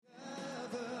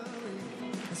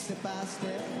step by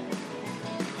step,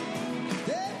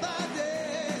 day by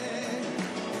day,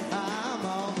 I'm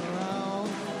on the road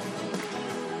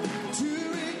to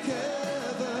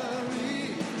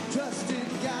recovery, trusting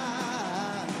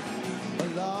God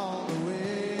along the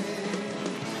way,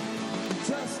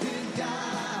 trusting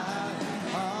God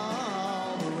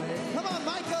all the way. Come on,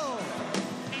 Michael!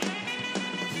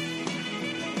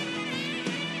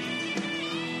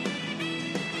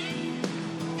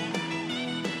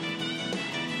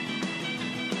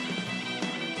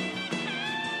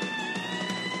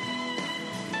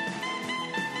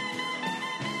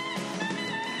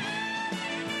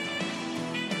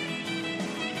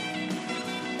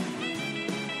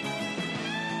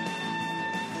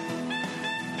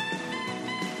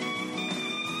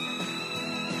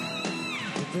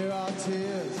 There are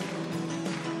tears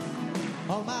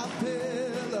on my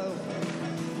pillow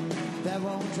that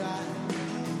won't dry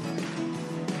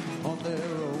on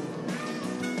their own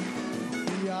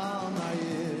beyond my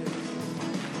ears.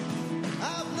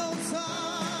 I've no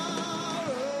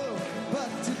sorrow,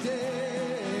 but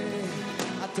today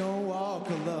I don't walk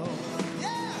alone.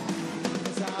 Yeah,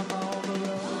 'cause I'm on the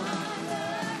road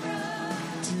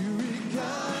to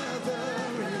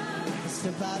recovery,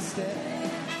 step by step.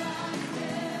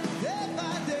 Day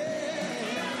by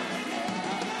day,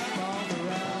 I'm on the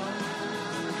road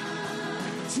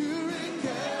to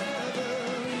recovery,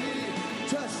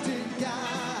 trusting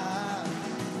God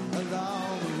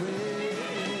along the way,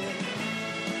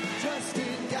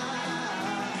 trusting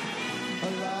God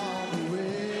along the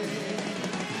way,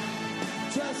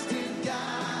 trusting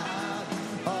God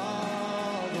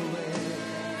all the way.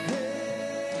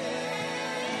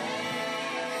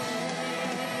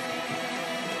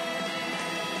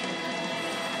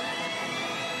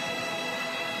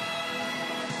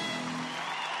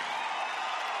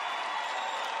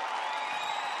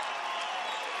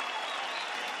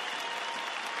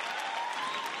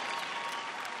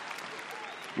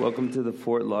 Welcome to the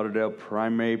Fort Lauderdale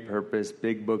Primary Purpose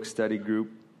Big Book Study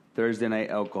Group Thursday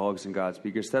Night Alcoholics and God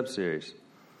Speaker Step Series.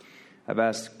 I've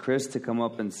asked Chris to come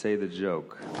up and say the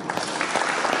joke.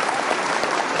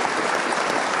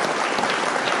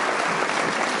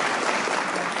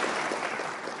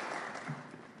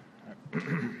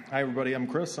 Hi, everybody. I'm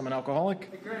Chris. I'm an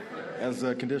alcoholic. As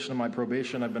a condition of my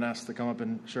probation, I've been asked to come up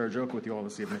and share a joke with you all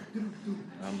this evening.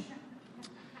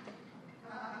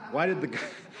 Why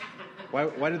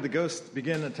did the ghost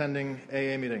begin attending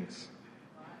AA meetings?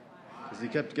 Because he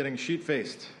kept getting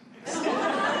sheet-faced.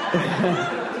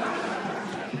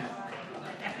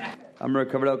 I'm a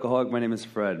recovered alcoholic. My name is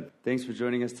Fred. Thanks for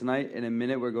joining us tonight. In a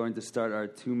minute, we're going to start our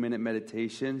 2-minute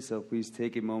meditation, so please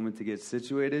take a moment to get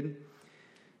situated.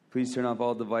 Please turn off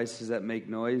all devices that make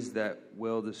noise that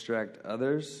will distract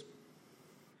others.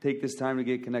 Take this time to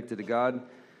get connected to God.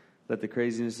 Let the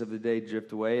craziness of the day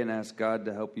drift away and ask God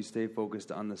to help you stay focused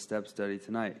on the step study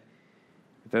tonight.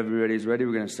 If everybody is ready,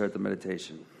 we're going to start the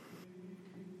meditation.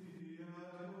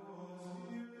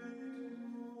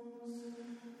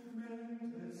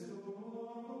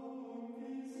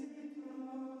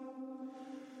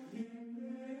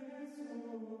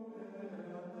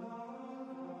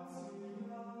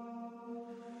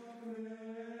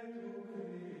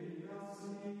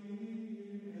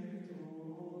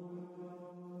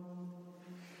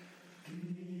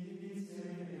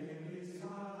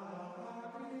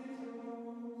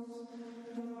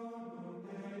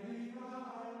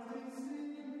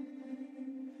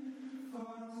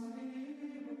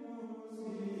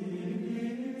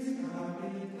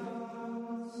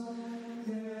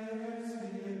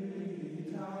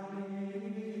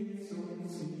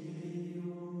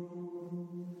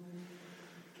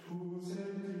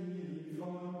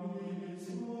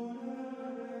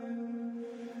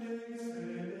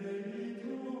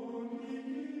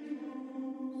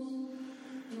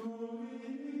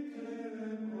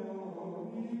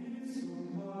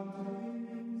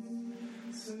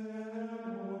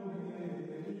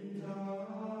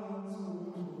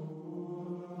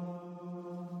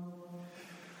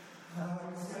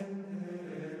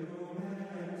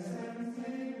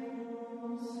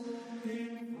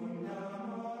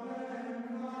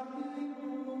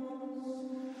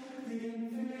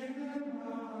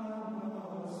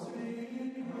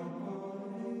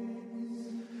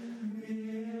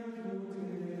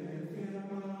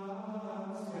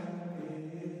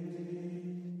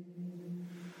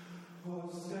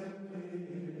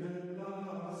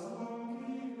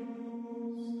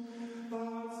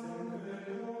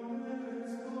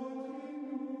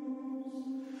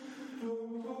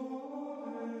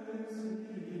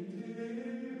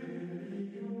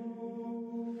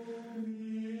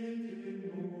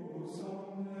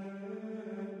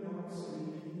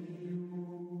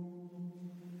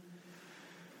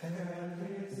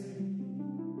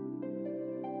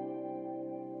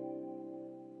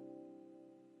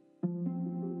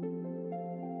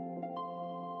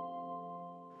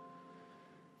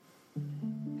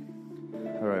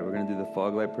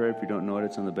 fog light prayer. If you don't know it,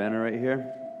 it's on the banner right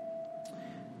here.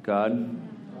 God,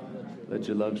 let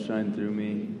your love shine through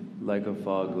me like a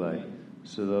fog light,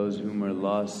 so those whom are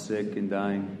lost, sick, and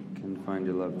dying can find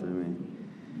your love through me.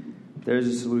 There is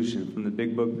a solution from the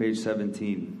Big Book, page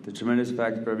 17. The tremendous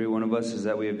fact for every one of us is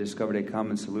that we have discovered a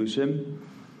common solution.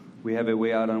 We have a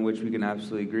way out on which we can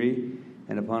absolutely agree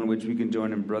and upon which we can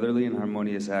join in brotherly and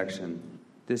harmonious action.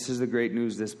 This is the great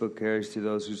news this book carries to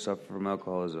those who suffer from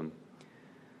alcoholism.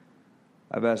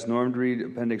 I've asked Norm to read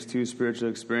Appendix 2, Spiritual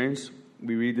Experience.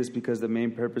 We read this because the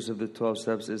main purpose of the 12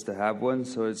 steps is to have one,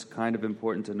 so it's kind of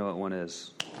important to know what one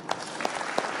is.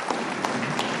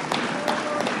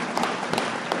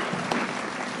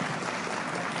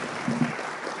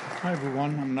 Hi,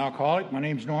 everyone. I'm an alcoholic. My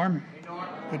name's Norm. Hey, Norm.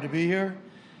 Good to be here.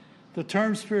 The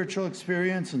terms spiritual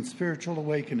experience and spiritual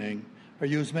awakening are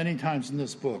used many times in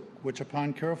this book, which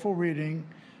upon careful reading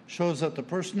shows that the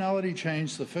personality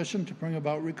change sufficient to bring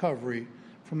about recovery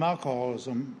from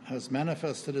alcoholism has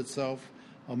manifested itself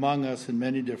among us in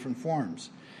many different forms.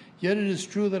 Yet it is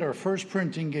true that our first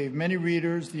printing gave many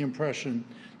readers the impression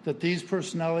that these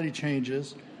personality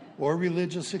changes or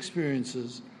religious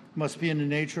experiences must be in the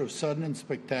nature of sudden and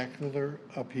spectacular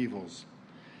upheavals.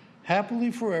 Happily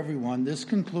for everyone, this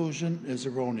conclusion is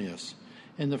erroneous.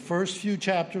 In the first few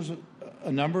chapters,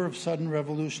 a number of sudden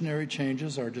revolutionary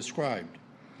changes are described.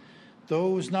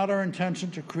 Though it was not our intention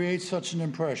to create such an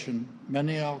impression,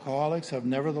 many alcoholics have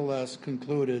nevertheless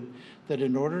concluded that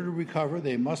in order to recover,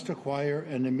 they must acquire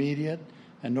an immediate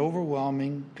and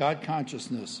overwhelming God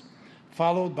consciousness,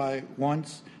 followed at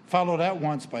once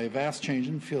by a vast change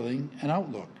in feeling and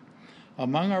outlook.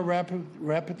 Among our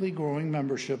rapidly growing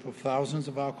membership of thousands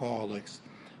of alcoholics,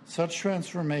 such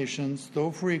transformations,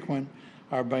 though frequent,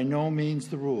 are by no means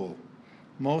the rule.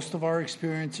 Most of our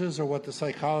experiences are what the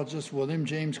psychologist William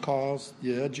James calls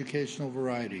the educational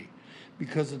variety,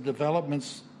 because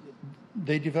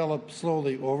they develop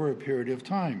slowly over a period of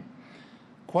time.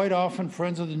 Quite often,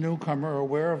 friends of the newcomer are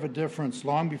aware of a difference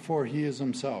long before he is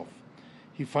himself.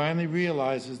 He finally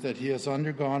realizes that he has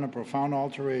undergone a profound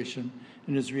alteration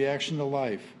in his reaction to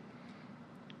life,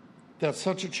 that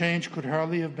such a change could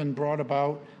hardly have been brought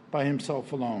about by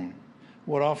himself alone.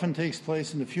 What often takes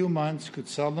place in a few months could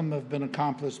seldom have been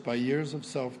accomplished by years of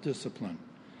self-discipline.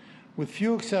 With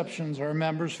few exceptions, our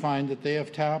members find that they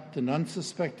have tapped an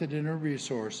unsuspected inner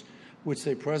resource which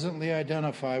they presently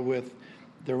identify with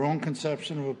their own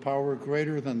conception of a power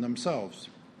greater than themselves.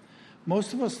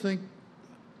 Most of us think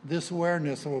this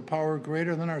awareness of a power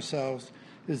greater than ourselves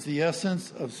is the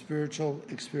essence of spiritual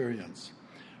experience.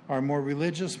 Our more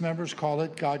religious members call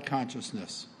it God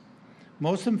consciousness.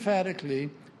 Most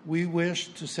emphatically, we wish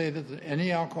to say that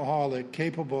any alcoholic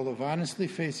capable of honestly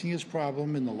facing his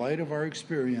problem in the light of our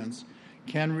experience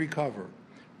can recover,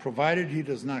 provided he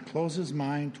does not close his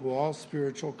mind to all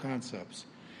spiritual concepts.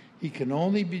 He can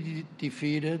only be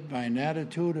defeated by an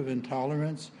attitude of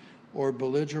intolerance or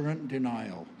belligerent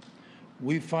denial.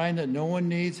 We find that no one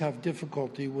needs have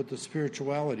difficulty with the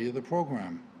spirituality of the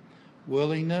program.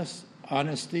 Willingness,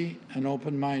 honesty, and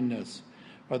open-mindedness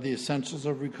are the essentials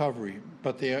of recovery,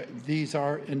 but these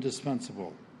are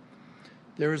indispensable.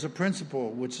 There is a principle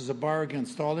which is a bar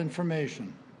against all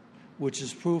information, which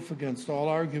is proof against all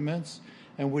arguments,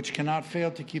 and which cannot fail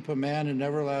to keep a man in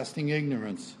everlasting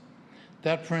ignorance.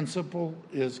 That principle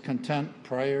is content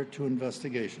prior to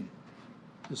investigation.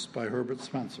 This is by Herbert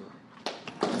Spencer.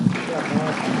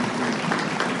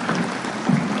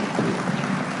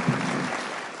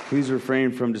 Please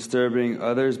refrain from disturbing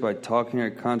others by talking or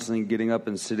constantly getting up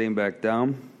and sitting back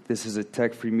down. This is a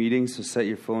tech-free meeting, so set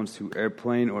your phones to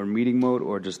airplane or meeting mode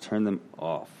or just turn them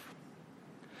off.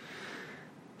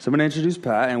 So I'm going to introduce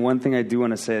Pat, and one thing I do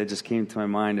want to say that just came to my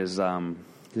mind is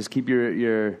just keep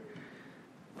your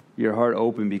heart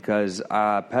open, because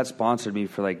Pat sponsored me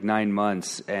for like 9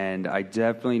 months, and I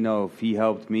definitely know if he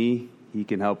helped me, he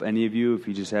can help any of you if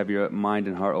you just have your mind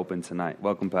and heart open tonight.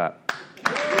 Welcome, Pat.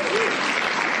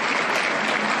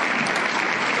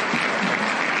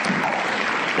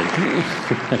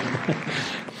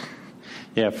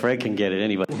 Yeah, Fred can get it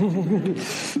anyway.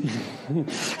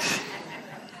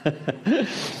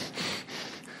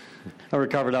 A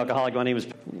recovered alcoholic. My name is...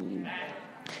 And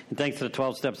thanks to the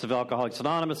 12 Steps of Alcoholics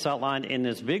Anonymous outlined in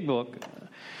this big book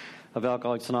of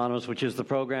Alcoholics Anonymous, which is the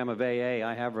program of AA,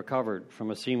 I have recovered from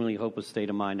a seemingly hopeless state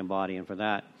of mind and body, and for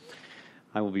that,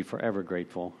 I will be forever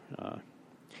grateful.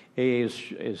 AA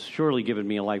has surely given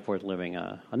me a life worth living,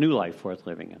 a new life worth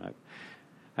living, and I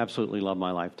absolutely love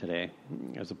my life today,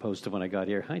 as opposed to when I got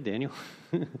here. Hi, Daniel.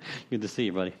 Good to see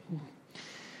you, buddy.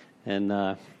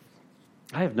 And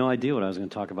I have no idea what I was going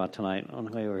to talk about tonight on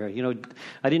the way over here. You know,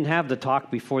 I didn't have the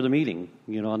talk before the meeting.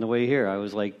 You know, on the way here, I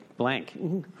was like blank,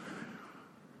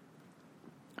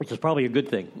 which is probably a good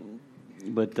thing.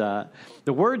 But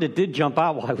the word that did jump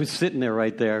out while I was sitting there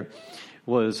right there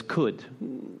was could.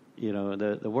 You know,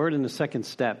 the word in the second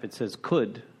step, it says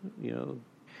could. You know,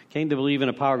 came to believe in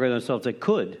a power greater than themselves that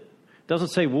could. It doesn't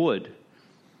say would.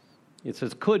 It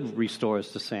says could restore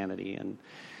us to sanity.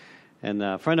 And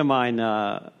a friend of mine,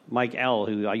 Mike L.,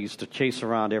 who I used to chase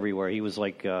around everywhere, he was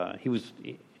like, he was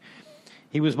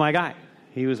my guy.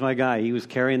 He was my guy. He was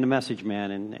carrying the message, man,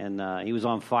 and he was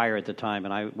on fire at the time.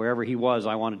 And wherever he was,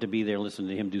 I wanted to be there, listening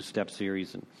to him do step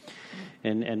series.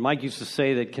 And Mike used to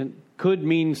say that could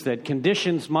means that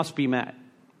conditions must be met.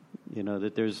 You know,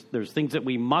 that there's things that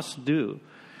we must do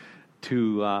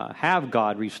to have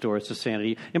God restore us to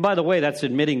sanity. And by the way, that's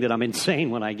admitting that I'm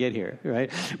insane when I get here,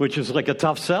 right? Which is like a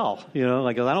tough sell, you know?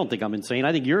 Like, I don't think I'm insane.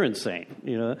 I think you're insane,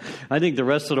 you know? I think the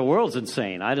rest of the world's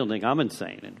insane. I don't think I'm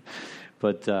insane.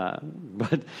 But to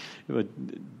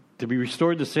be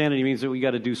restored to sanity means that we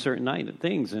got to do certain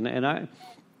things. And I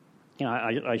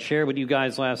shared with you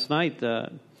guys last night,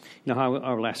 last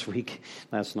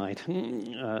night.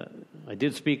 I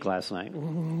did speak last night,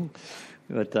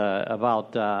 but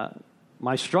about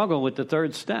my struggle with the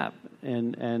third step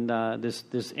and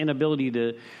this inability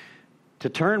to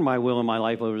turn my will and my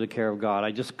life over to the care of God. I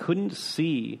just couldn't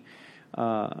see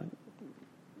that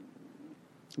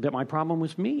my problem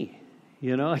was me.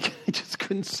 You know, I just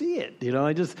couldn't see it. You know,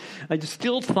 I just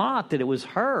still thought that it was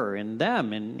her and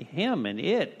them and him and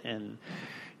it and,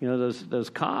 you know, those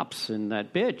cops and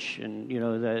that bitch and, you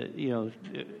know, that, you know,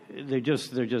 they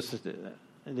just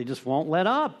won't let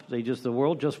up. The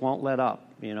world just won't let up.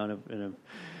 You know, and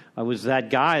I was that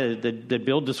guy that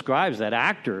Bill describes, that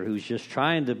actor who's just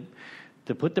trying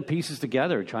to put the pieces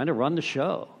together, trying to run the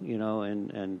show, you know,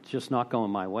 and just not going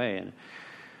my way. And,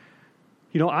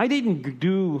 you know, I didn't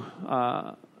do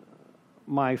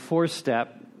my fourth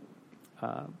step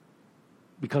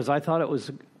because I thought it was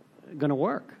going to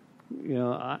work. You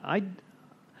know,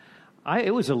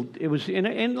 it was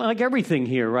and like everything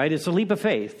here, right? It's a leap of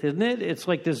faith, isn't it? It's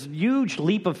like this huge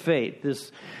leap of faith. This,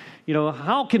 you know,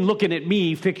 how can looking at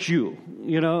me fix you?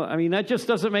 You know, I mean, that just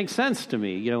doesn't make sense to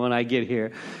me, you know, when I get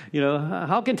here. You know,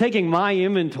 how can taking my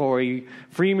inventory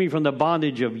free me from the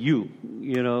bondage of you?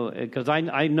 You know, because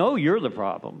I know you're the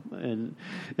problem. And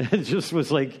it just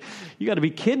was like, you got to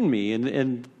be kidding me.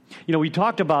 And you know, we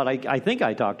talked about, I think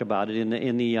I talked about it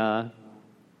in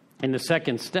the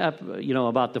second step, you know,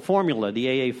 about the formula,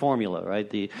 the AA formula, right?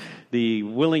 The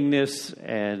willingness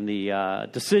and the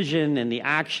decision and the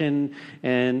action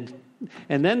and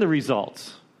then the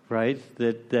results, right?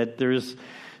 That there's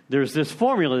this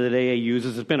formula that AA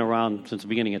uses. It's been around since the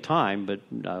beginning of time, but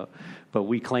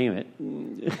we claim it.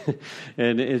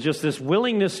 And it's just this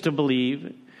willingness to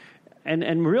believe.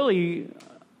 And really,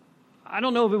 I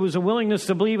don't know if it was a willingness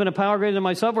to believe in a power greater than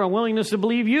myself or a willingness to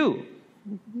believe you.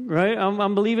 Right?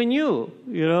 I'm believing you,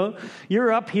 you know.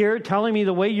 You're up here telling me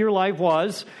the way your life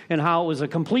was and how it was a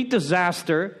complete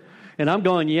disaster. And I'm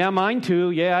going, yeah, mine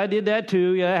too. Yeah, I did that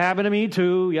too. Yeah, it happened to me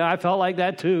too. Yeah, I felt like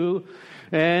that too.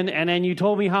 And then you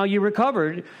told me how you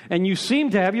recovered and you seem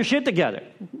to have your shit together.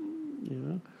 You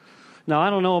know? Now,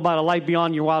 I don't know about a life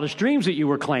beyond your wildest dreams that you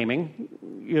were claiming,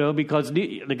 you know, because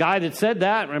the guy that said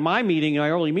that in my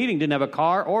early meeting, didn't have a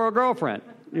car or a girlfriend,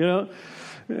 you know.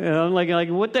 You know, like,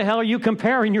 what the hell are you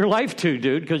comparing your life to,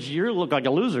 dude? Because you look like a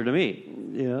loser to me,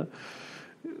 you know.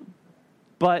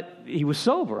 But he was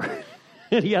sober,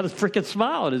 and he had a freaking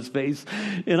smile on his face,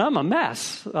 and I'm a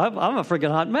mess. I'm a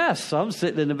freaking hot mess. I'm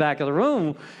sitting in the back of the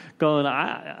room, going,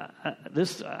 I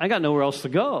got nowhere else to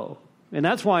go, and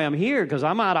that's why I'm here, because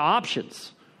I'm out of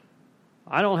options.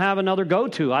 I don't have another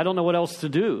go-to. I don't know what else to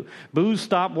do. Booze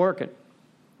stopped working,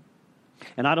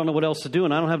 and I don't know what else to do,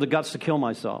 and I don't have the guts to kill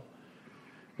myself.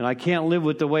 And I can't live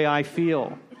with the way I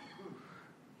feel.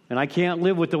 And I can't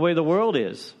live with the way the world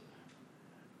is.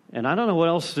 And I don't know what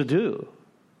else to do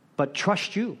but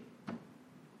trust you.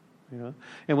 You know?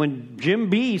 And when Jim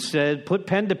B said, put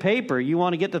pen to paper, you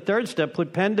want to get the third step,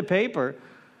 put pen to paper,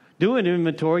 do an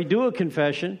inventory, do a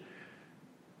confession,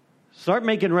 start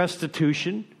making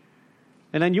restitution,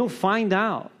 and then you'll find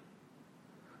out.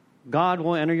 God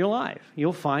will enter your life.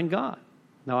 You'll find God.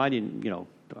 Now, I didn't, you know,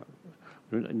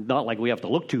 not like we have to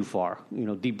look too far. You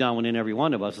know, deep down within every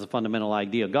one of us is a fundamental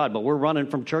idea of God. But we're running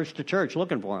from church to church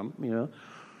looking for him, you know.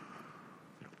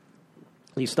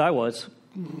 At least I was.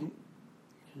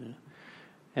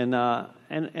 And I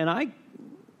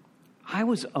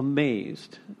was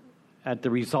amazed at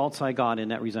the results I got in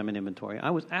that resentment inventory.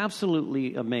 I was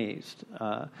absolutely amazed.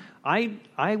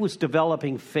 I was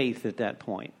developing faith at that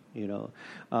point,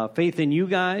 faith in you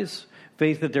guys,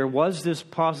 faith that there was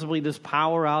possibly this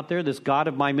power out there, this God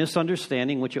of my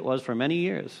misunderstanding, which it was for many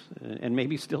years, and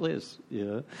maybe still is.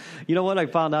 You know what? I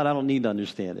found out I don't need to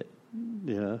understand it.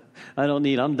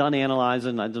 I'm done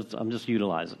analyzing. I'm just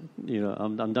utilizing.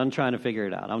 I'm done trying to figure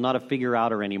it out. I'm not a figure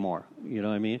outer anymore. You know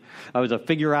what I mean? I was a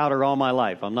figure outer all my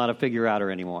life. I'm not a figure outer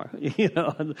anymore.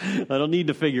 I don't need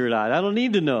to figure it out. I don't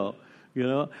need to know.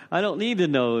 I don't need to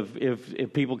know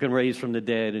if people can raise from the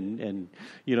dead, and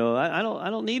I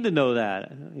don't need to know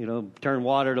that. Turn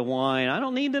water to wine. I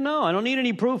don't need to know. I don't need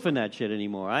any proof in that shit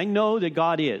anymore. I know that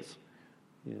God is.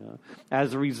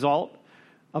 As a result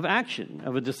of action,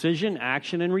 of a decision,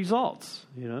 action, and results.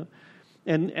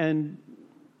 And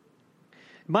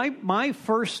my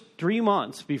first 3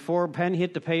 months before pen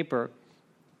hit the paper,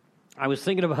 I was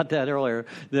thinking about that earlier,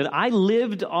 that I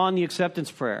lived on the acceptance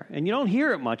prayer. And you don't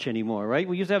hear it much anymore, right?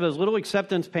 We used to have those little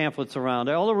acceptance pamphlets around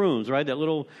all the rooms, right? That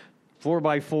little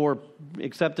 4x4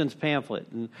 acceptance pamphlet.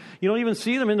 And you don't even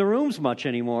see them in the rooms much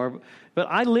anymore. But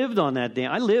I lived on that day.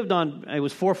 It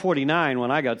was 449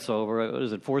 when I got sober. What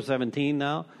is it, 417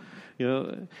 now?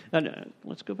 And,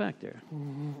 let's go back there.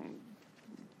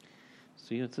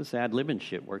 See, it's this ad-libbing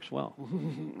shit works well.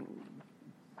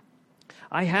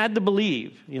 I had to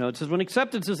believe. It says, when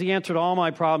acceptance is the answer to all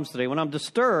my problems today, when I'm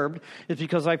disturbed, it's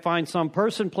because I find some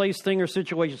person, place, thing, or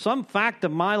situation, some fact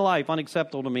of my life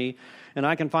unacceptable to me, and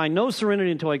I can find no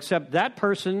serenity until I accept that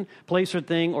person, place, or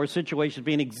thing, or situation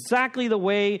being exactly the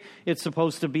way it's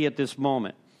supposed to be at this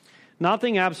moment.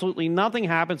 Nothing, absolutely nothing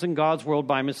happens in God's world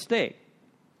by mistake.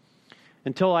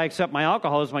 Until I accept my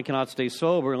alcoholism, I cannot stay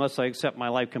sober. Unless I accept my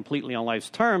life completely on life's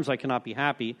terms, I cannot be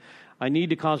happy. I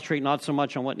need to concentrate not so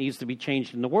much on what needs to be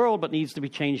changed in the world, but needs to be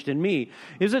changed in me.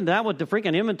 Isn't that what the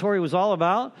freaking inventory was all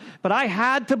about? But I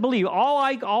had to believe. All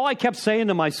I kept saying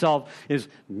to myself is,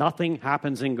 nothing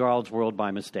happens in God's world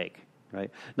by mistake. Right?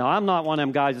 Now, I'm not one of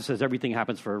them guys that says everything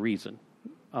happens for a reason.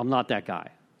 I'm not that guy.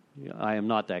 I am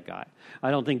not that guy. I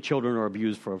don't think children are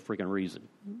abused for a freaking reason.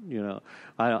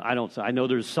 I don't. I know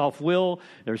there's self-will.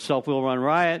 There's self-will run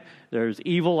riot. There's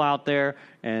evil out there,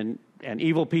 and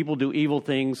evil people do evil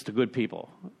things to good people.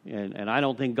 And I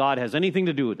don't think God has anything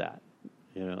to do with that.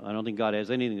 I don't think God has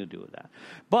anything to do with that.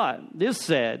 But this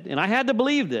said, and I had to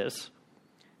believe this,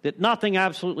 that nothing,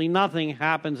 absolutely nothing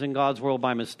happens in God's world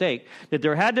by mistake, that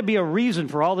there had to be a reason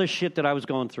for all this shit that I was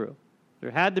going through.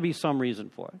 There had to be some reason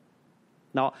for it.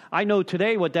 Now, I know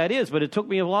today what that is, but it took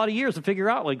me a lot of years to figure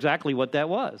out exactly what that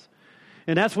was.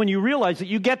 And that's when you realize that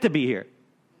you get to be here.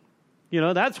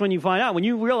 That's when you find out. When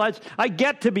you realize, I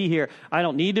get to be here. I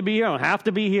don't need to be here. I don't have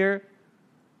to be here.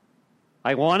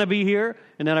 I want to be here.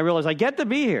 And then I realize I get to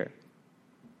be here.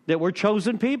 That we're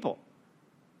chosen people.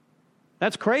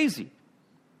 That's crazy.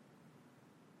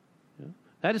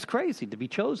 That is crazy, to be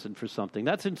chosen for something.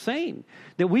 That's insane.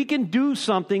 That we can do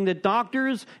something that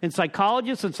doctors and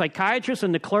psychologists and psychiatrists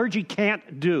and the clergy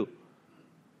can't do.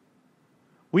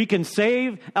 We can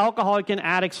save alcoholic and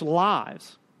addicts'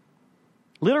 lives.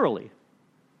 Literally.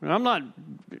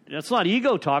 That's not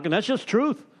ego talking, that's just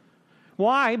truth.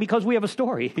 Why? Because we have a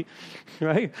story,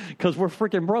 right? Because we're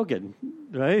freaking broken,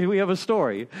 right? We have a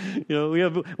story.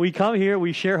 We come here,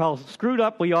 we share how screwed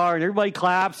up we are, and everybody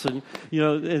claps, and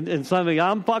and something.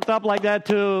 I'm fucked up like that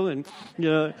too, and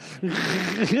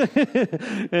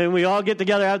and we all get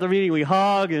together after the meeting. We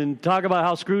hug and talk about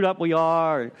how screwed up we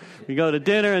are. And we go to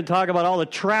dinner and talk about all the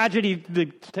tragedy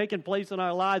that's taking place in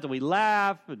our lives, and we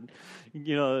laugh and.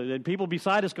 And people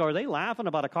beside us go, are they laughing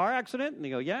about a car accident? And they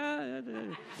go, yeah,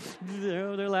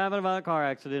 they're laughing about a car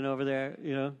accident over there,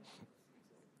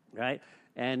 right?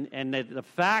 And the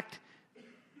fact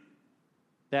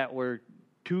that we're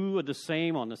two of the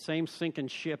same on the same sinking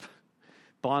ship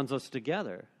bonds us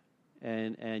together.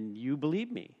 And you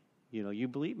believe me. You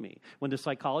believe me. When the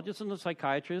psychologists and the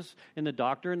psychiatrists and the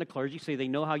doctor and the clergy say they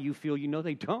know how you feel,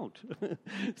 they don't.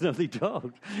 No, they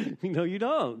don't. No, you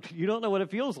don't. You don't know what it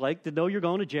feels like to know you're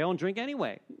going to jail and drink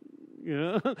anyway.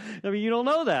 You don't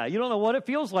know that. You don't know what it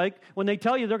feels like when they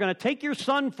tell you they're going to take your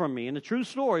son from me. In the true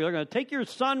story, they're going to take your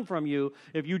son from you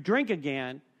if you drink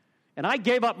again. And I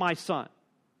gave up my son.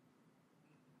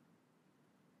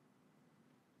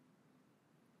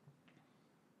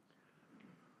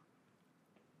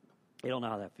 You don't know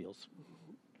how that feels.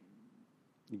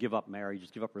 You give up marriages,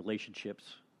 give up relationships,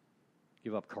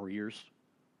 give up careers.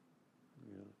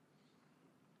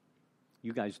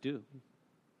 You guys do.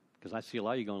 Because I see a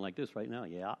lot of you going like this right now.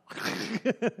 Yeah.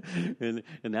 and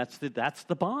that's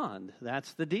the bond.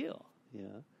 That's the deal.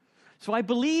 So I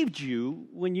believed you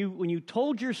when you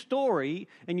told your story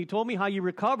and you told me how you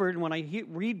recovered. And when I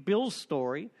read Bill's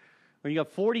story, where you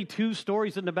got 42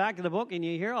 stories in the back of the book, and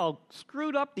you hear how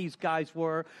screwed up these guys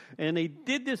were, and they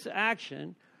did this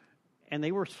action, and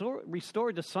they were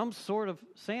restored to some sort of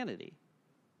sanity.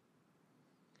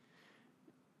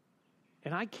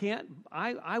 And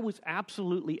I was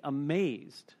absolutely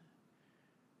amazed,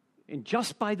 and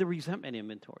just by the resentment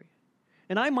inventory.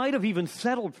 And I might have even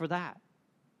settled for that.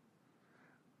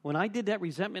 When I did that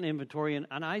resentment inventory,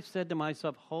 and I said to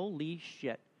myself, holy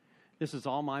shit, this is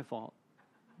all my fault.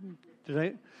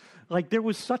 Like, there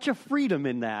was such a freedom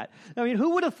in that. I mean,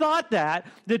 who would have thought that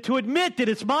to admit that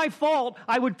it's my fault,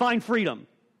 I would find freedom?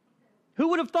 Who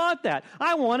would have thought that?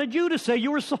 I wanted you to say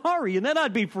you were sorry, and then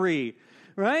I'd be free,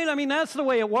 right? I mean, that's the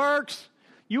way it works.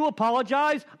 You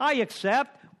apologize, I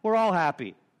accept, we're all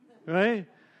happy, right?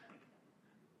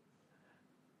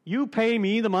 You pay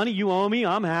me the money you owe me,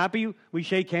 I'm happy, we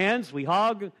shake hands, we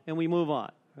hug, and we move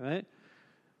on, right?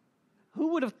 Who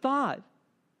would have thought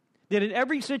that in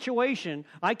every situation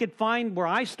I could find where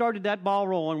I started that ball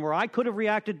rolling, where I could have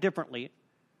reacted differently,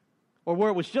 or where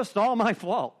it was just all my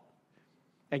fault,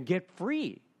 and get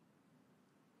free?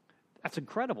 That's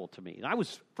incredible to me. I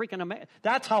was freaking amazed.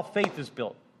 That's how faith is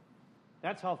built.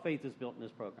 That's how faith is built in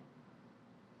this program.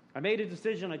 I made a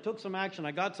decision, I took some action,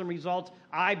 I got some results,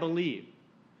 I believe.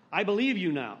 I believe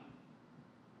you now.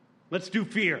 Let's do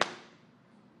fear.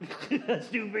 Let's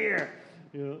do fear.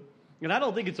 You know? And I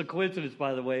don't think it's a coincidence,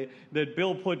 by the way, that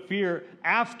Bill put fear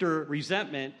after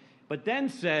resentment, but then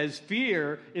says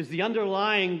fear is the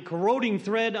underlying corroding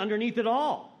thread underneath it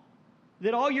all.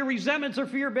 That all your resentments are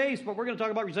fear-based, but we're going to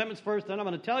talk about resentments first, then I'm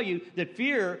going to tell you that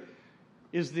fear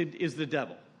is the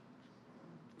devil.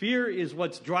 Fear is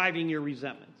what's driving your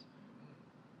resentments.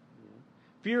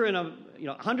 Fear in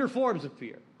 100 forms of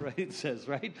fear, right? It says,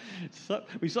 right? So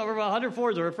we suffer about 100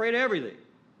 forms. We're afraid of everything.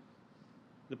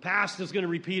 The past is going to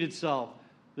repeat itself.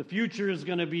 The future is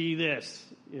going to be this,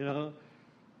 I'm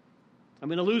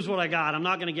going to lose what I got. I'm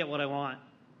not going to get what I want.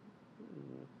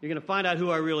 You're going to find out who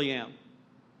I really am.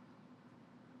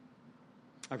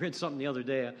 I read something the other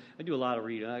day. I do a lot of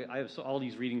reading. I have all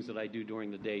these readings that I do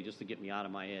during the day just to get me out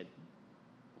of my head.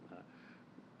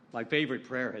 My favorite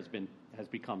prayer has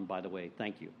become, by the way,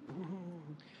 thank you.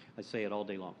 I say it all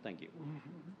day long, thank you.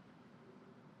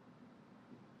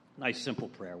 Nice, simple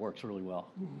prayer, works really well.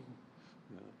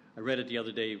 I read it the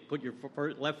other day. Put your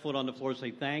left foot on the floor,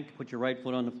 say thank. Put your right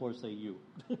foot on the floor, say you.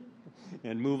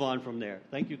 And move on from there.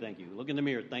 Thank you, thank you. Look in the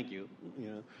mirror, thank you.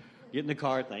 Get in the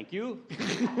car, thank you.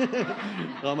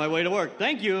 On my way to work,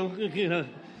 thank you.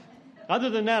 Other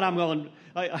than that, I'm going,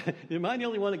 am I the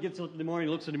only one that gets up in the morning,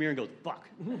 looks in the mirror and goes, fuck?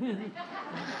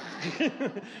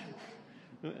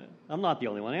 I'm not the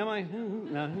only one, am I?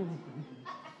 No.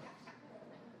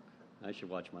 I should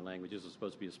watch my language. This is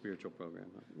supposed to be a spiritual program.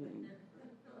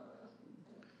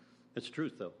 It's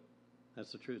truth, though.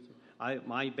 That's the truth.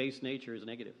 My base nature is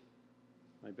negative.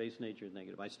 My base nature is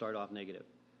negative. I start off negative.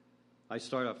 I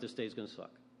start off, this day's going to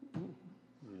suck.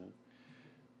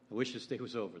 I wish this day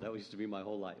was over. That used to be my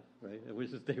whole life, right? I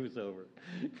wish this day was over.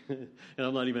 And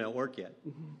I'm not even at work yet.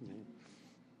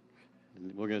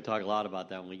 And we're going to talk a lot about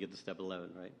that when we get to step 11,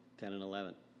 right? 10 and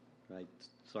 11, right?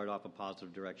 Start off a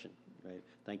positive direction, right?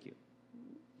 Thank you.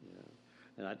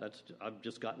 And I've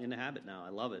just gotten in the habit now. I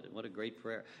love it. What a great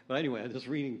prayer. But anyway, this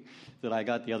reading that I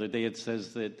got the other day, it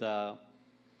says that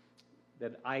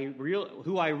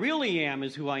who I really am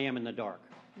is who I am in the dark.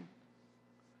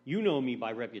 You know me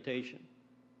by reputation.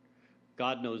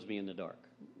 God knows me in the dark.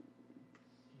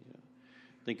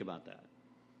 Think about that.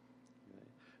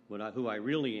 Who I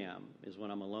really am is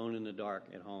when I'm alone in the dark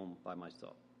at home by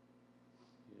myself.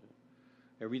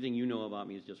 Everything you know about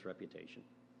me is just reputation.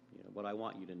 What I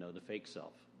want you to know, the fake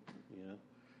self.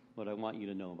 What I want you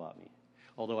to know about me.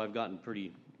 Although I've gotten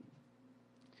pretty,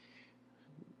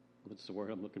 what's the word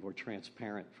I'm looking for,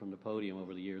 transparent from the podium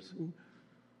over the years.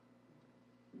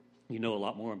 You know a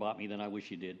lot more about me than I wish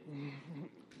you did.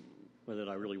 Or that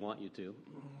I really want you to.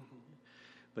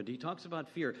 But he talks about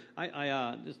fear.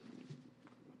 I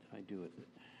do it.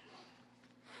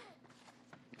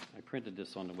 I printed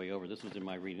this on the way over. This was in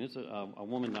my reading. This is a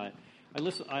woman. I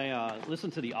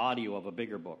listen to the audio of a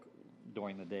bigger book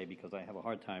during the day because I have a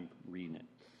hard time reading it.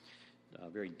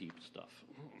 Very deep stuff.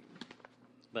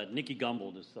 But Nikki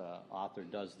Gumbel, this author,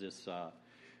 does this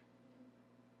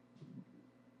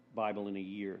Bible in a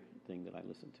year thing that I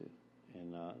listen to.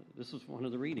 And this was one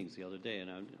of the readings the other day. And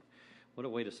what a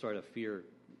way to start a fear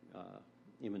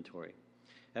inventory.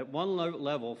 At one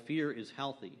level, fear is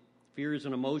healthy. Fear is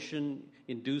an emotion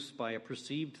induced by a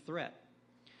perceived threat.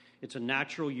 It's a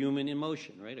natural human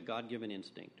emotion, right? A God-given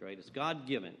instinct, right? It's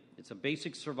God-given. It's a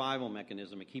basic survival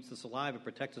mechanism. It keeps us alive. It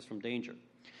protects us from danger.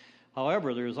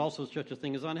 However, there is also such a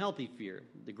thing as unhealthy fear.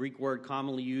 The Greek word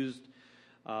commonly used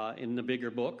in the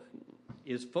bigger book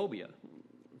is phobia,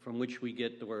 from which we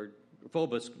get the word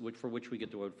phobos, for which we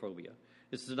get the word phobia.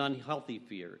 This is an unhealthy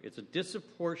fear. It's a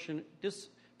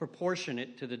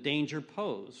disproportionate to the danger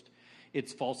posed.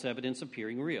 It's false evidence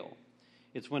appearing real.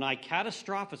 It's when I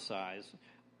catastrophize,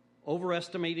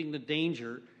 overestimating the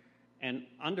danger and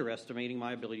underestimating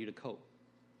my ability to cope.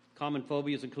 Common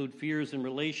phobias include fears in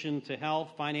relation to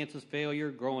health, finances,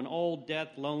 failure, growing old, death,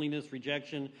 loneliness,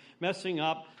 rejection, messing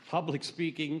up, public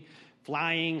speaking,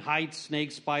 flying, heights,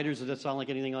 snakes, spiders. Does that sound like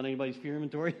anything on anybody's fear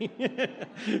inventory?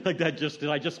 Like that did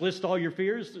I just list all your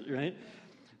fears? Right?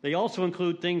 They also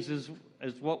include things as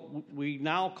what we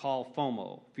now call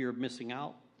FOMO, fear of missing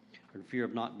out, or fear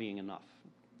of not being enough.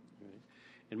 Right?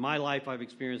 In my life, I've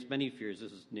experienced many fears.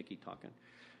 This is Nikki talking.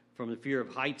 From the fear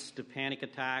of heights to panic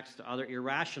attacks to other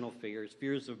irrational fears,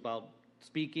 fears about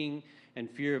speaking,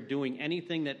 and fear of doing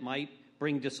anything that might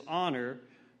bring dishonor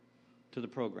to the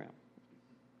program.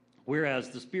 Whereas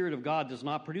the Spirit of God does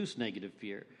not produce negative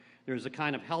fear. There's a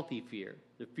kind of healthy fear,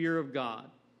 the fear of God.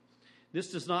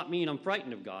 This does not mean I'm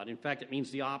frightened of God. In fact, it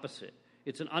means the opposite.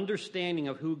 It's an understanding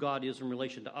of who God is in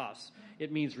relation to us.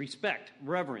 It means respect,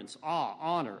 reverence, awe,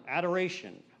 honor,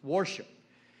 adoration, worship.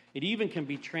 It even can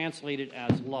be translated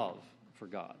as love for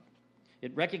God.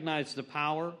 It recognizes the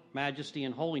power, majesty,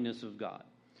 and holiness of God.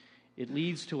 It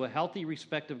leads to a healthy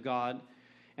respect of God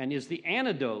and is the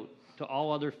antidote to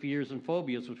all other fears and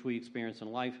phobias which we experience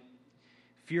in life.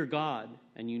 Fear God,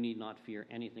 and you need not fear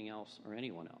anything else or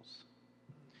anyone else.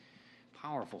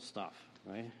 Powerful stuff,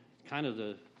 right? Kind of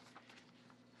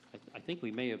I think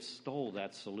we may have stole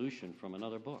that solution from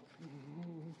another book.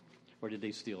 Or did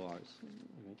they steal ours?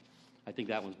 Right? I think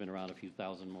that one's been around a few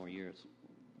thousand more years.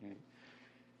 Right?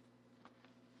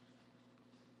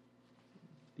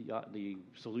 The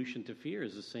solution to fear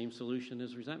is the same solution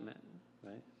as resentment,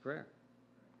 right? Prayer.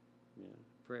 Yeah,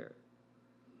 prayer.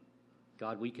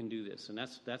 God, we can do this. And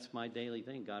that's my daily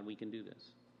thing. God, we can do this.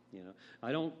 You know,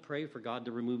 I don't pray for God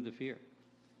to remove the fear.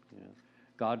 You know,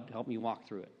 God, help me walk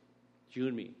through it. It's you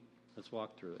and me. Let's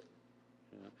walk through it.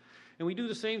 You know? And we do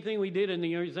the same thing we did in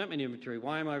the resentment inventory.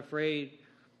 Why am I afraid?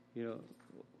 You know,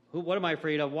 what am I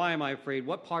afraid of? Why am I afraid?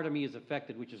 What part of me is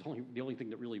affected, which is the only thing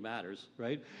that really matters,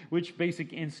 right? Which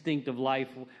basic instinct of life,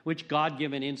 which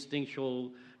God-given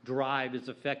instinctual drive is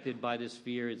affected by this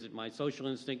fear? Is it my social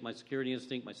instinct, my security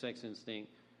instinct, my sex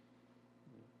instinct?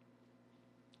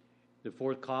 The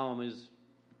fourth column is,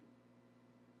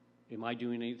 am I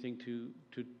doing anything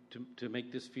to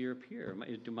make this fear appear?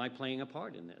 Am I playing a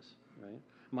part in this, right?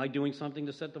 Am I doing something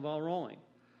to set the ball rolling?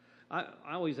 I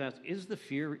always ask, is the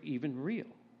fear even real?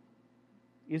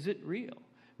 Is it real?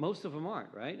 Most of them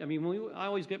aren't, right? I mean, I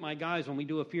always get my guys, when we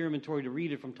do a fear inventory, to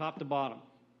read it from top to bottom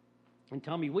and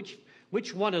tell me which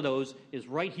one of those is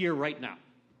right here, right now.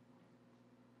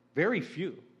 Very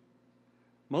few.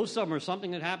 Most of them are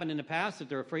something that happened in the past that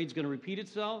they're afraid is going to repeat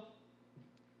itself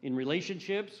in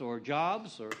relationships or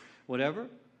jobs or whatever.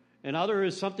 And other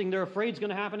is something they're afraid is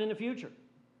going to happen in the future.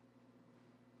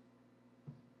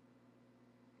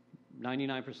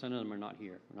 99% of them are not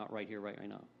here, not right here, right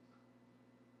now.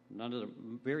 None of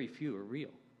them, very few are real.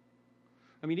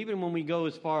 I mean, even when we go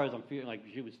as far as I'm feeling like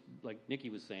Nikki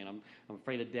was saying, I'm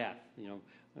afraid of death. You know,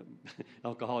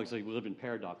 alcoholics say we live in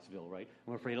Paradoxville, right?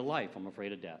 I'm afraid of life. I'm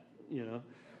afraid of death. You know,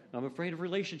 I'm afraid of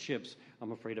relationships.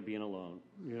 I'm afraid of being alone.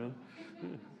 You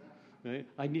know, right?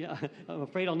 I'm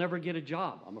afraid I'll never get a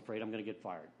job. I'm afraid I'm going to get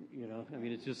fired. You know, I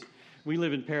mean, it's just we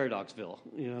live in Paradoxville.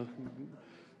 You know.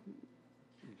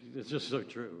 It's just so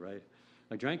true, right?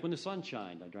 I drank when the sun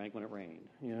shined. I drank when it rained,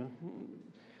 you know?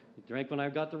 I drank when I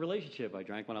got the relationship. I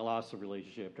drank when I lost the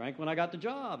relationship. Drank when I got the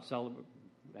job.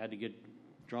 I had to get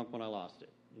drunk when I lost it.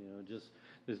 You know, just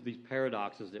there's these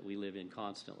paradoxes that we live in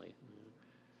constantly. You know?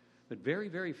 But very,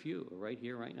 very few are right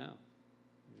here, right now.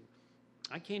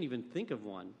 I can't even think of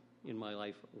one in my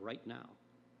life right now.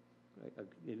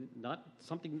 Not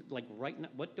something like right now.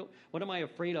 What am I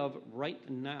afraid of right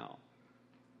now?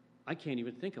 I can't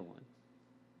even think of one.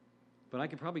 But I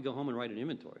could probably go home and write an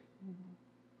inventory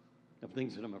of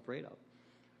things that I'm afraid of.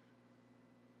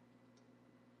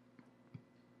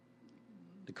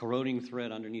 The corroding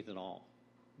thread underneath it all.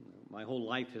 You know, my whole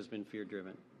life has been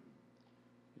fear-driven.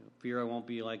 You know, fear I won't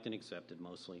be liked and accepted,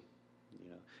 mostly. You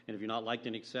know, and if you're not liked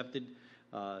and accepted,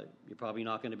 You're probably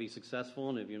not going to be successful,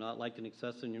 and if you're not liked and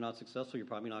accepted and you're not successful, you're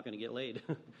probably not going to get laid.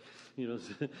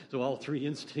 So all three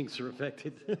instincts are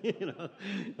affected.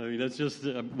 I mean, that's just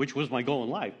which was my goal in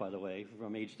life, by the way,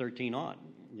 from age 13 on.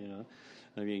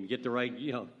 I mean, get the right,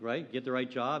 right, get the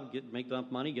right job, make enough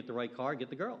money, get the right car, get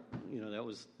the girl.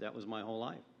 That was my whole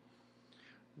life.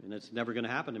 And it's never going to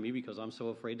happen to me because I'm so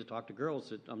afraid to talk to girls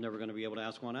that I'm never going to be able to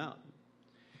ask one out.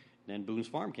 And then Boone's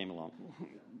Farm came along.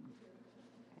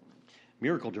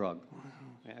 Miracle drug.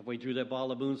 Halfway through that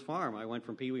bottle of Boone's Farm, I went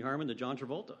from Pee Wee Herman to John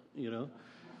Travolta,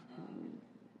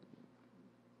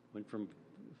 Went from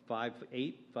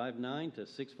 5'8", 5'9" to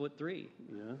 6'3",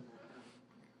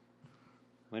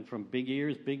 Went from big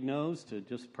ears, big nose to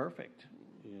just perfect,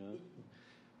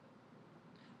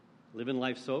 Living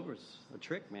life sober is a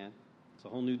trick, man. It's a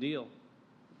whole new deal.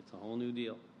 It's a whole new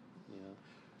deal,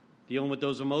 Dealing with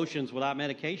those emotions without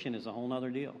medication is a whole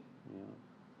other deal,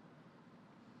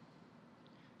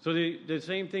 So the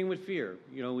same thing with fear.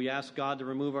 We ask God to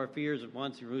remove our fears. At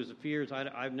once He removes the fears.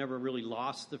 I've never really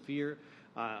lost the fear.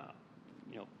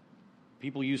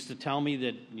 People used to tell me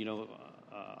that,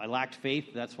 I lacked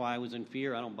faith. That's why I was in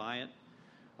fear. I don't buy it.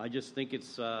 I just think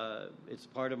it's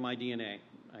part of my DNA.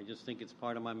 I just think it's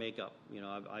part of my makeup.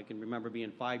 I can remember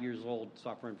being 5 years old,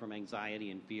 suffering from anxiety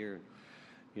and fear.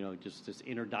 Just this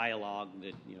inner dialogue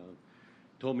that,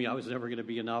 told me I was never going to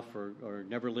be enough or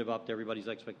never live up to everybody's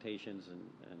expectations.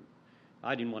 And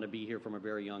I didn't want to be here from a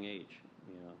very young age,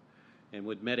 And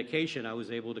with medication, I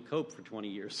was able to cope for 20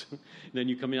 years. Then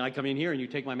I come in here and you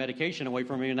take my medication away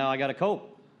from me, and now I got to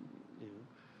cope.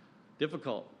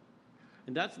 Difficult.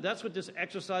 And that's what this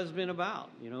exercise has been about.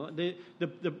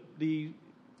 The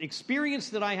experience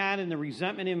that I had in the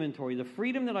resentment inventory, the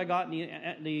freedom that I got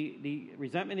in the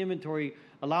resentment inventory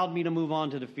allowed me to move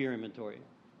on to the fear inventory.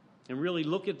 And really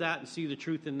look at that and see the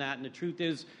truth in that. And the truth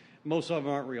is, most of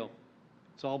them aren't real.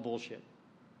 It's all bullshit.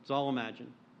 It's all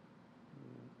imagined.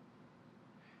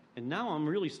 And now I'm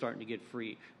really starting to get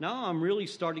free. Now I'm really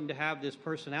starting to have this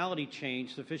personality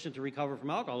change sufficient to recover from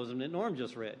alcoholism that Norm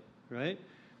just read, right?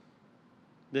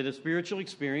 That a spiritual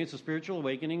experience, a spiritual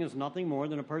awakening is nothing more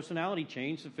than a personality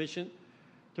change sufficient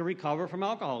to recover from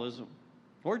alcoholism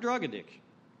or drug addiction.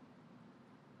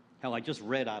 Hell, I just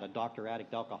read out of Dr.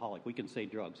 Addict Alcoholic. We can say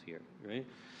drugs here, right?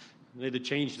 They had to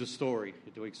change the story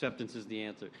to acceptance is the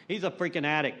answer. He's a freaking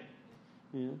addict.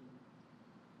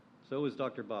 So is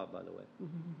Dr. Bob, by the way.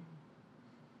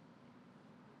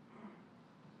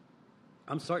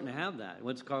 I'm starting to have that.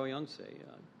 What's Carl Jung say?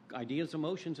 Ideas,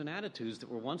 emotions, and attitudes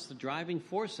that were once the driving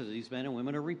forces of these men and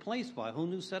women are replaced by a whole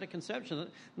new set of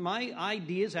conceptions. My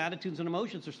ideas, attitudes, and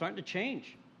emotions are starting to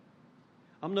change.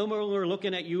 I'm no longer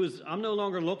looking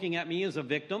at me as a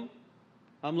victim.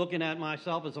 I'm looking at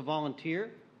myself as a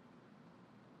volunteer.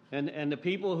 And the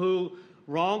people who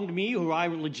wronged me, who I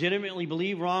legitimately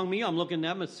believe wronged me, I'm looking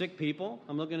at them as sick people.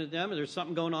 I'm looking at them, and there's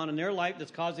something going on in their life that's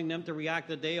causing them to react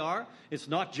that they are. It's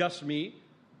not just me.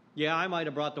 Yeah, I might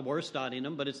have brought the worst out in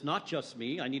them, but it's not just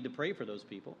me. I need to pray for those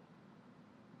people,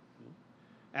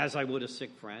 as I would a sick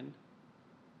friend.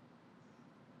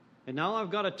 And now I've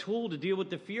got a tool to deal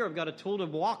with the fear. I've got a tool to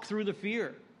walk through the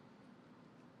fear.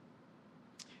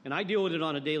 And I deal with it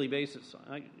on a daily basis.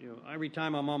 Every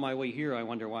time I'm on my way here, I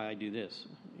wonder why I do this,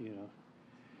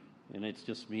 And it's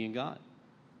just me and God.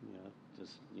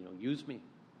 Use me.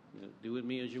 Do with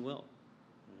me as you will.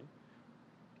 Right?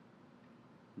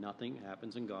 Nothing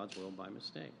happens in God's world by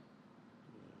mistake.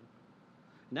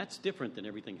 And that's different than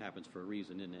everything happens for a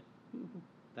reason, isn't it?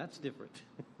 That's different.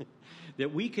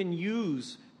 That we can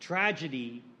use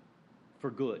tragedy for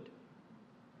good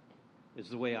is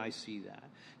the way I see that.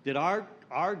 That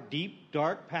our deep,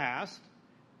 dark past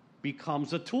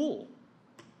becomes a tool.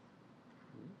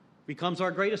 Becomes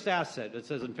our greatest asset, it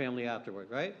says in Family Afterward,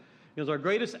 right? It's our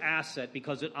greatest asset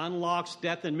because it unlocks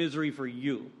death and misery for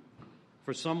you,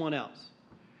 for someone else.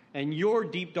 And your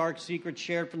deep, dark secret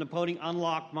shared from the podium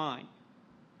unlocked mine.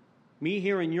 Me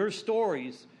hearing your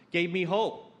stories gave me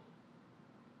hope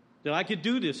that I could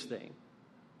do this thing,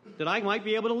 that I might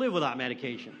be able to live without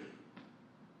medication.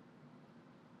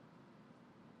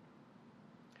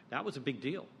 That was a big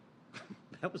deal.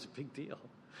 That was a big deal.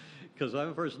 Because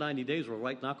my first 90 days were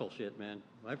white knuckle shit, man.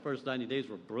 My first 90 days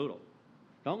were brutal.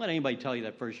 Don't let anybody tell you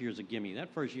that first year's a gimme.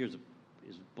 That first year is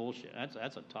bullshit.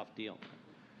 That's a tough deal.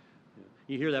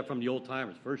 You hear that from the old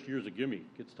timers. First year's a gimme.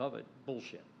 Gets tough.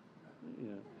 Bullshit.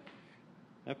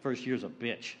 That first year's a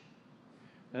bitch.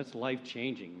 That's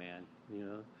life-changing, man.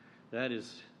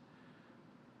 That's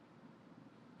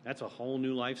a whole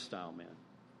new lifestyle, man.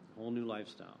 A whole new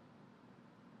lifestyle.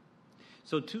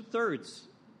 So 2/3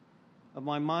 of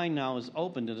my mind now is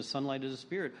open to the sunlight of the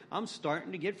Spirit. I'm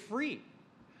starting to get free.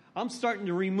 I'm starting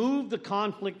to remove the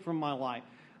conflict from my life.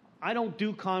 I don't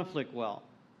do conflict well.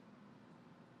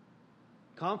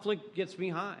 Conflict gets me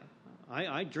high.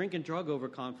 I drink and drug over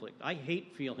conflict. I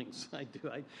hate feelings. I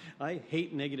do. I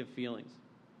hate negative feelings.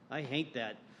 I hate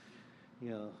that,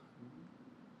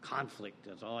 conflict.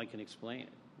 That's all I can explain it.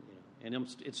 And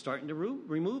it's starting to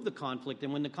remove the conflict.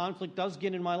 And when the conflict does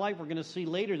get in my life, we're going to see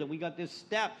later that we got this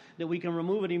step that we can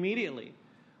remove it immediately.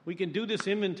 We can do this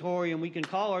inventory, and we can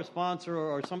call our sponsor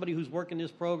or somebody who's working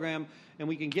this program, and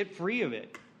we can get free of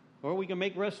it. Or we can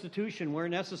make restitution where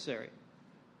necessary.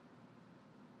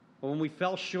 Or when we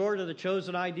fell short of the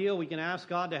chosen ideal, we can ask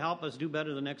God to help us do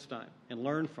better the next time and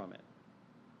learn from it.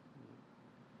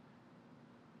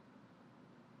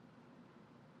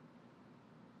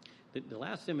 The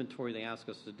last inventory they ask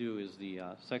us to do is the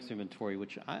sex inventory,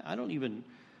 which I don't even,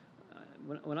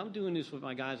 when I'm doing this with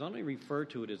my guys, I don't even refer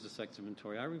to it as a sex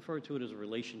inventory. I refer to it as a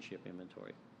relationship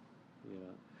inventory.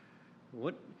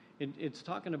 It's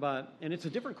talking about, and it's a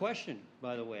different question,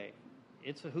 by the way.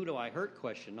 It's a who do I hurt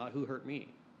question, not who hurt me.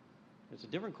 It's a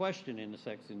different question in the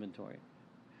sex inventory,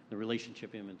 the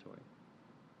relationship inventory.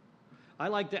 I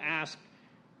like to ask,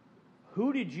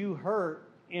 who did you hurt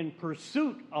in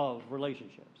pursuit of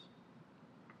relationships?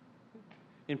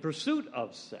 In pursuit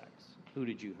of sex, who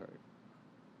did you hurt?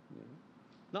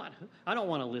 I don't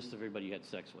want a list of everybody you had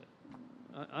sex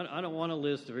with. I don't want a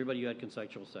list of everybody you had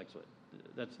consensual sex with.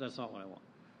 That's not what I want.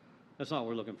 That's not what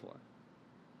we're looking for.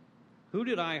 Who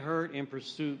did I hurt in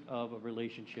pursuit of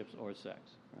relationships or sex?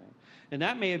 Right? And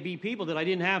that may be people that I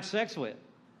didn't have sex with.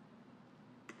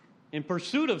 In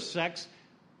pursuit of sex,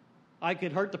 I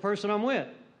could hurt the person I'm with.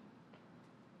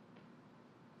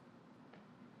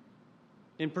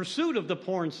 In pursuit of the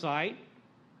porn site,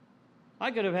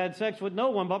 I could have had sex with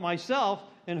no one but myself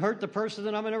and hurt the person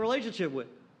that I'm in a relationship with.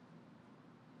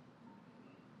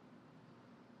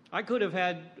 I could have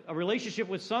had a relationship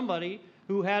with somebody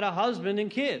who had a husband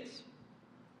and kids.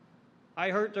 I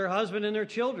hurt their husband and their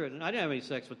children, and I didn't have any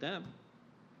sex with them.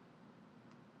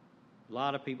 A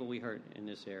lot of people we hurt in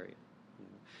this area.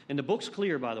 And the book's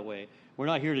clear, by the way. We're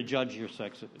not here to judge your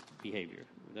sex behavior.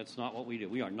 That's not what we do.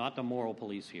 We are not the moral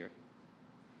police here.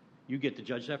 You get to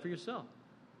judge that for yourself.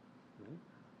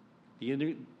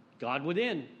 God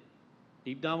within.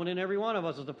 Deep down within every one of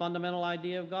us is the fundamental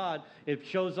idea of God. It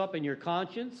shows up in your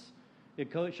conscience.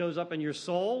 It shows up in your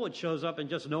soul. It shows up in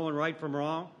just knowing right from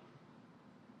wrong.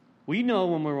 We know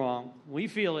when we're wrong. We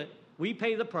feel it. We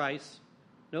pay the price.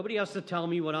 Nobody has to tell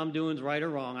me what I'm doing is right or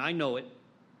wrong. I know it.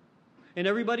 And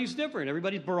everybody's different.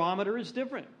 Everybody's barometer is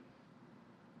different.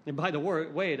 And by the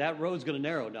way, that road's going to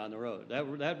narrow down the road.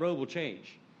 That road will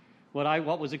change.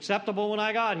 What was acceptable when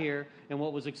I got here and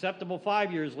what was acceptable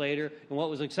 5 years later and what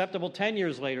was acceptable 10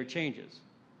 years later changes.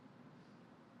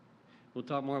 We'll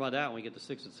talk more about that when we get to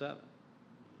 6 and 7.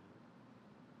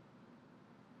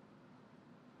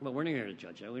 But we're not here to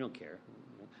judge that. We don't care.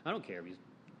 I don't care if he's,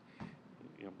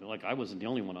 like I wasn't the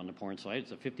only one on the porn site.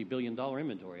 It's a $50 billion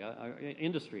inventory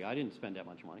industry. I didn't spend that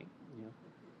much money.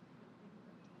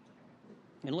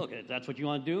 And look, if that's what you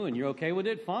want to do and you're okay with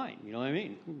it, fine. You know what I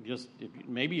mean? Just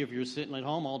maybe if you're sitting at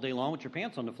home all day long with your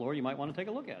pants on the floor, you might want to take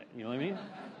a look at it. You know what I mean?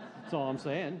 That's all I'm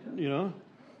saying,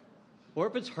 Or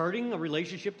if it's hurting a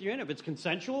relationship that you're in, if it's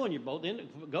consensual and you're both in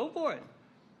it, go for it.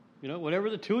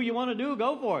 Whatever the two you want to do,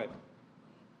 go for it.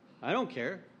 I don't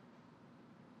care.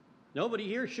 Nobody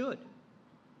here should.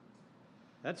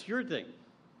 That's your thing.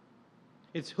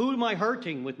 It's who am I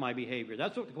hurting with my behavior?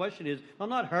 That's what the question is. I'm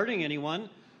not hurting anyone.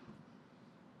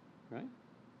 Right?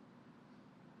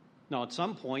 Now, at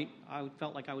some point, I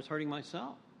felt like I was hurting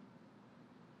myself.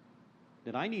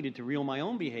 That I needed to reel my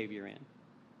own behavior in.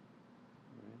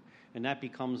 Right? And that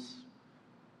becomes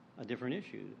a different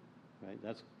issue. Right?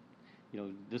 That's,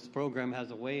 this program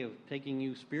has a way of taking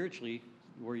you spiritually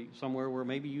somewhere where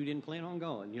maybe you didn't plan on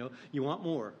going. You want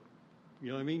more. You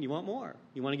know what I mean? You want more.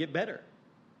 You want to get better.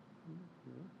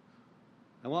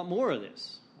 I want more of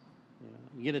this.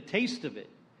 You get a taste of it.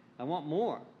 I want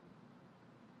more.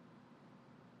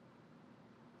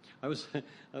 I was I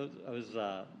don't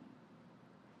know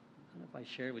if I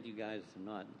shared with you guys or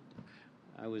not.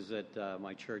 I was at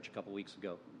my church a couple weeks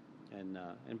ago, and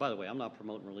by the way, I'm not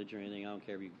promoting religion or anything. I don't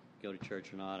care if you go to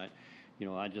church or not.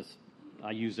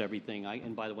 I use everything.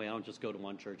 And by the way, I don't just go to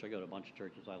one church. I go to a bunch of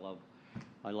churches.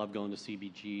 I love going to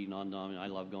CBG, non-denominational. I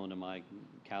love going to my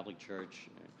Catholic church.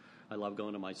 I love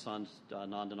going to my son's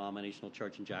non-denominational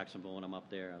church in Jacksonville when I'm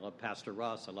up there. I love Pastor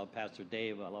Russ. I love Pastor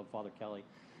Dave. I love Father Kelly.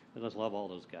 I just love all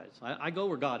those guys. I go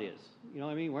where God is. You know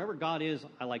what I mean? Wherever God is,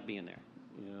 I like being there.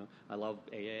 I love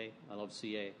AA. I love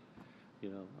CA.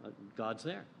 God's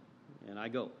there, and I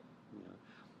go.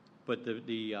 But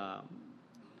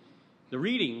The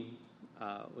reading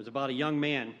was about a young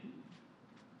man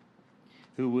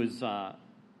who was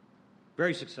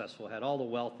very successful, had all the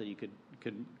wealth that he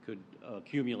could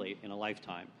accumulate in a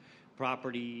lifetime.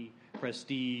 Property,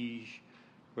 prestige,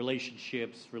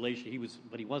 relationships,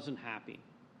 but he wasn't happy.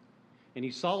 And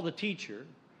he saw the teacher,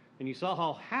 and he saw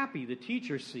how happy the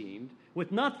teacher seemed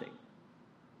with nothing.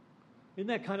 Isn't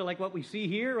that kind of like what we see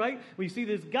here, right? We see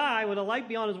this guy with a light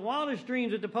beyond his wildest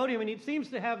dreams at the podium, and he seems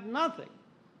to have nothing.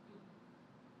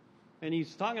 And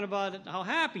he's talking about how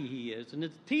happy he is, and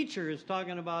the teacher is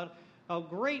talking about how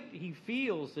great he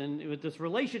feels and with this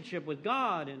relationship with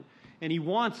God, and he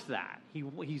wants that.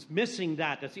 He's missing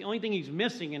that. That's the only thing he's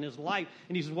missing in his life.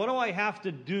 And he says, what do I have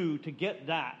to do to get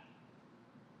that?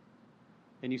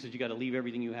 And he says, you got to leave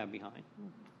everything you have behind.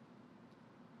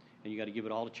 And you got to give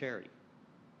it all to charity.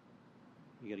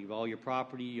 You got to give all your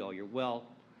property, all your wealth.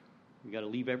 You got to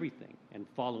leave everything and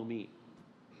follow me.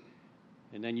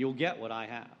 And then you'll get what I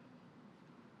have.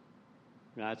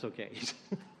 No, that's okay.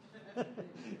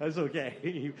 That's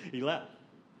okay. He left.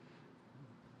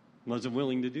 Wasn't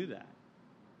willing to do that.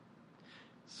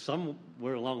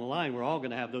 Somewhere along the line, we're all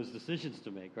going to have those decisions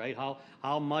to make, right?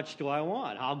 How much do I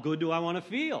want? How good do I want to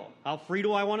feel? How free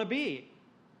do I want to be?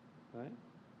 Right?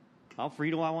 How free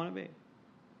do I want to be?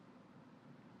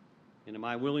 And am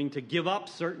I willing to give up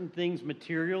certain things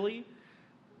materially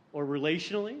or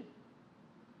relationally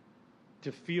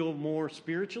to feel more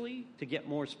spiritually, to get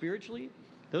more spiritually?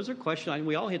 Those are questions.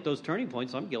 We all hit those turning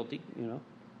points. I'm guilty,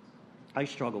 I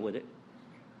struggle with it.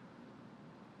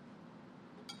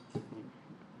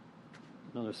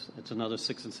 It's another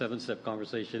 6 and 7 step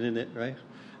conversation, isn't it, right?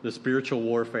 The spiritual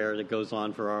warfare that goes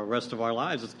on for our rest of our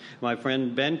lives. My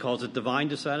friend Ben calls it divine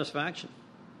dissatisfaction.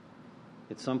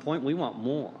 At some point, we want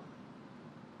more.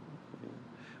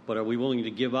 But are we willing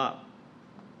to give up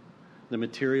the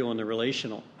material and the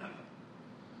relational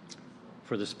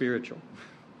for the spiritual?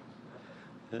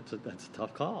 That's a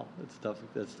tough call.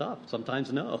 That's tough.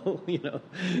 Sometimes no.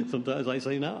 Sometimes I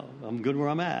say no. I'm good where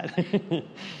I'm at.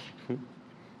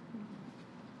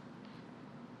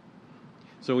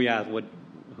 So we ask,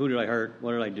 who did I hurt?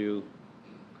 What did I do?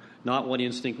 Not what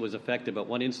instinct was affected, but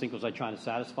what instinct was I trying to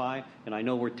satisfy? And I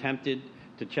know we're tempted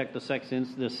to check the sex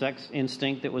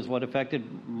instinct that was what affected.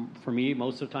 For me,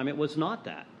 most of the time, it was not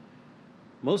that.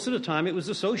 Most of the time, it was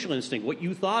the social instinct, what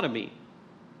you thought of me.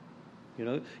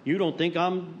 You don't think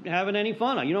I'm having any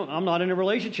fun. I'm not in a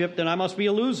relationship, then I must be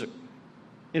a loser.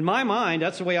 In my mind,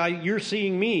 that's the way you're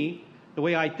seeing me, the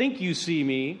way I think you see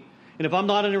me. And if I'm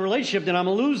not in a relationship, then I'm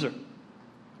a loser.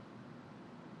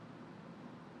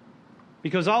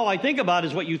 Because all I think about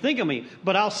is what you think of me.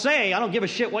 But I'll say, I don't give a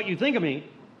shit what you think of me.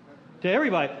 To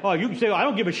everybody. Oh, you can say, I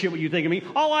don't give a shit what you think of me.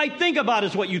 All I think about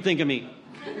is what you think of me.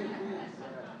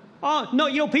 Oh,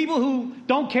 no, people who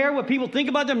don't care what people think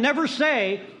about them never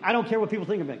say, I don't care what people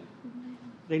think of me.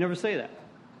 They never say that.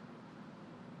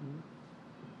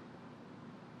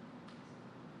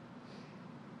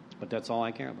 But that's all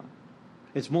I care about.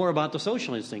 It's more about the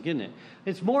social instinct, isn't it?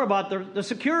 It's more about the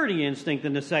security instinct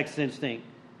than the sex instinct.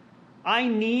 I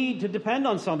need to depend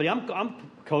on somebody. I'm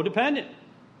codependent.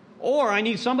 Or I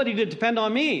need somebody to depend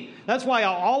on me. That's why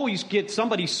I'll always get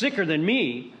somebody sicker than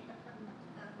me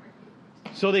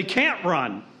so they can't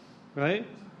run, right?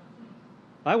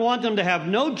 I want them to have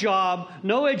no job,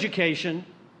 no education,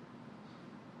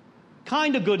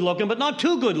 kind of good looking, but not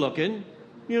too good looking,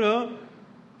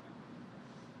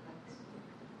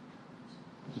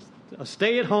 A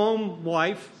stay-at-home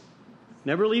wife,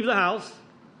 never leave the house.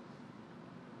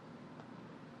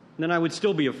 Then I would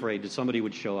still be afraid that somebody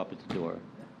would show up at the door.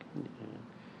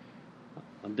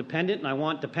 I'm dependent, and I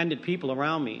want dependent people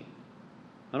around me.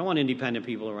 I don't want independent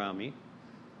people around me.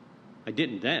 I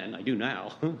didn't then. I do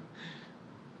now.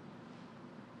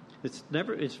 It's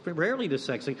rarely the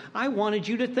sex thing. I wanted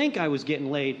you to think I was getting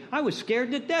laid. I was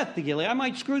scared to death to get laid. I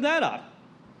might screw that up.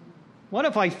 What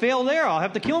if I fail there? I'll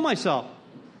have to kill myself.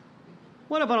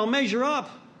 What if I don't measure up?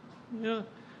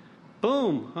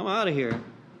 Boom, I'm out of here.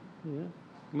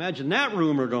 Imagine that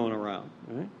rumor going around,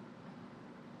 right?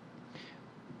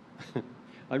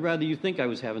 I'd rather you think I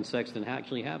was having sex than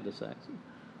actually have the sex.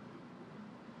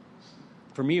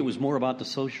 For me, it was more about the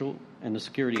social and the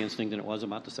security instinct than it was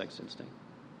about the sex instinct.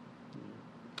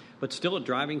 But still a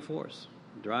driving force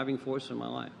in my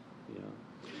life.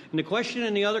 And the question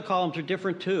in the other columns are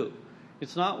different too.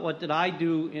 It's not what did I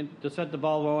do to set the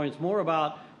ball rolling. It's more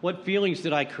about what feelings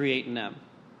did I create in them.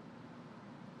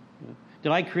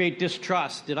 Did I create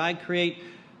distrust? Did I create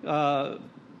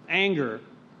anger?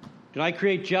 Did I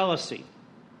create jealousy?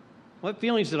 What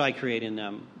feelings did I create in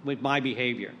them with my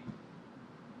behavior?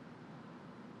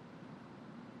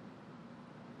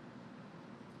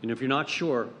 And if you're not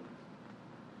sure,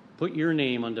 put your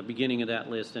name on the beginning of that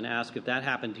list and ask, if that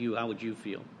happened to you, how would you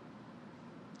feel?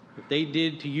 If they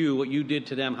did to you what you did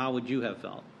to them, how would you have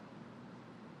felt?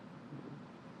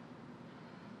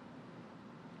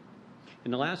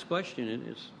 And the last question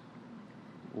is,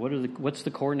 what's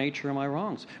the core nature of my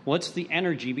wrongs? What's the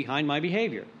energy behind my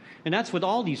behavior? And that's with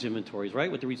all these inventories,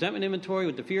 right? With the resentment inventory,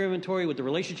 with the fear inventory, with the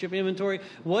relationship inventory.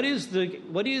 What's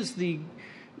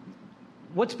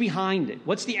behind it?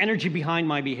 What's the energy behind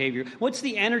my behavior? What's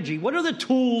the energy? What are the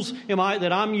tools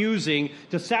that I'm using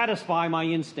to satisfy my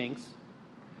instincts?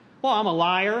 Well, I'm a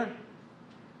liar.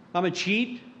 I'm a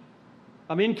cheat.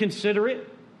 I'm inconsiderate.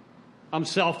 I'm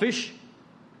selfish.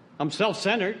 I'm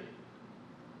self-centered.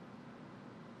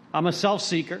 I'm a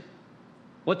self-seeker.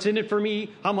 What's in it for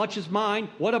me? How much is mine?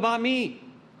 What about me?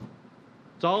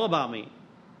 It's all about me.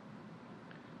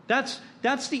 That's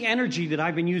the energy that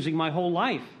I've been using my whole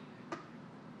life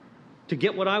to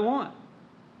get what I want.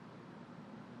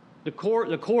 The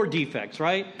core defects,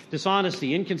 right?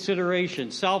 Dishonesty,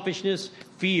 inconsideration, selfishness,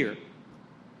 fear.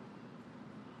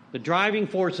 The driving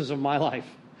forces of my life.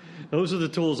 Those are the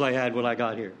tools I had when I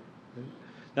got here.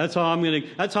 That's how I'm going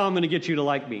to get you to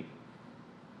like me.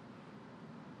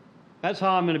 That's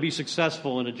how I'm going to be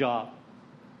successful in a job.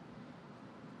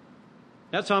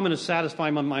 That's how I'm going to satisfy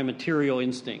my material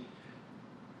instinct.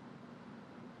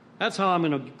 That's how I'm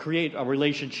going to create a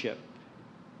relationship.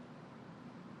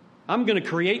 I'm going to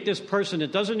create this person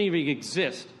that doesn't even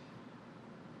exist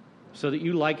so that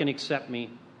you like and accept me,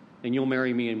 and you'll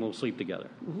marry me and we'll sleep together.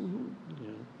 You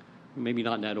know, maybe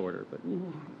not in that order, but...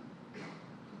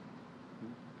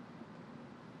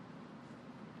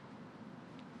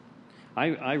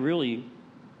 I really,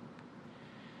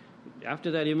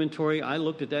 after that inventory, I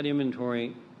looked at that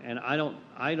inventory, and I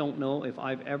don't know if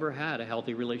I've ever had a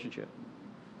healthy relationship.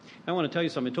 I want to tell you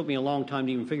something. It took me a long time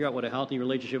to even figure out what a healthy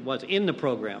relationship was in the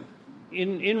program.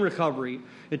 In recovery,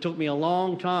 it took me a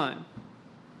long time.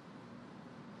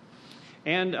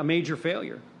 And a major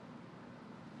failure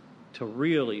to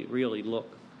really, really look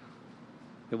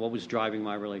at what was driving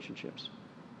my relationships.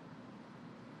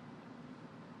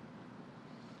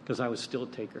 Because I was still a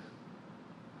taker.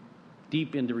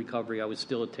 Deep into recovery, I was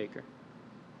still a taker.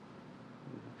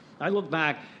 I look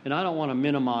back, and I don't want to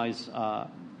minimize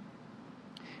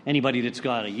anybody that's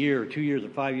got a year or 2 years or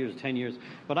 5 years or 10 years,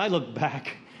 but I look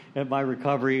back at my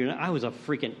recovery, and I was a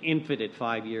freaking infant at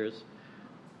 5 years.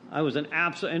 I was an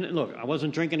absolute, and look, I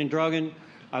wasn't drinking and drugging.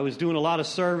 I was doing a lot of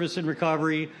service in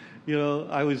recovery. You know,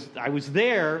 I was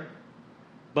there,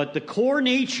 but the core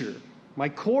nature, my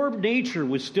core nature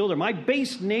was still there. My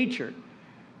base nature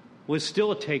was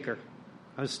still a taker.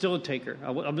 I was still a taker.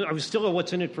 I was still a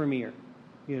what's in it for me.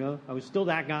 You know, I was still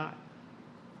that guy.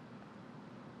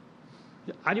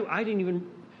 I didn't even,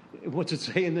 what's it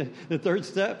say in the third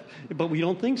step? But we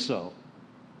don't think so.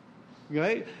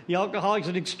 Right? The alcoholic's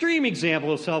an extreme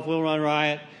example of self-will run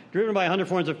riot, driven by 100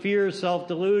 forms of fear,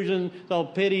 self-delusion,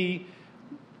 self-pity,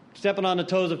 stepping on the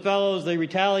toes of fellows. They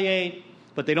retaliate,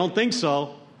 but they don't think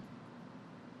so.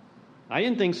 I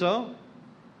didn't think so.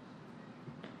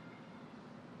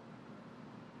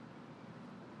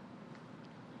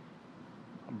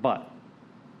 But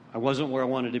I wasn't where I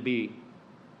wanted to be.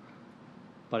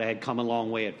 But I had come a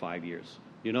long way at 5 years.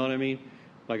 You know what I mean?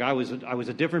 Like I was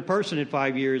a different person at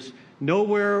 5 years,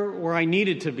 nowhere where I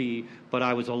needed to be, but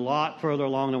I was a lot further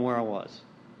along than where I was.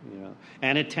 You know,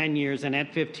 and at 10 years, and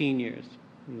at 15 years.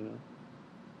 You know,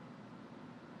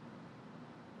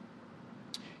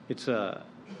 it's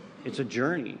a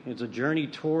journey. It's a journey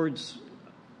towards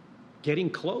getting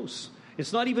close.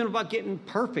 It's not even about getting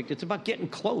perfect. It's about getting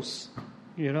close.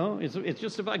 You know, it's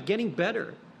just about getting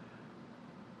better.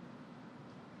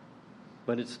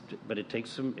 But it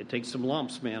takes some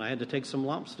lumps, man. I had to take some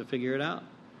lumps to figure it out.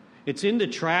 It's in the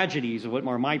tragedies of what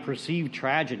are my perceived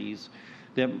tragedies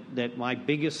that my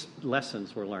biggest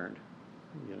lessons were learned.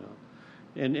 You know,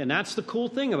 and that's the cool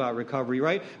thing about recovery,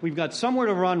 right? We've got somewhere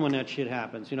to run when that shit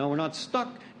happens. You know, we're not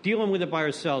stuck dealing with it by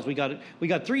ourselves. We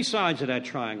got three sides of that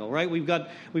triangle, right? We've got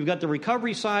the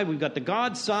recovery side, we've got the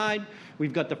God side,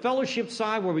 we've got the fellowship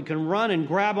side where we can run and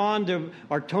grab on to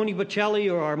our Tony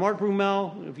Bocelli or our Mark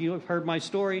Brumell. If you have heard my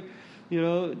story, you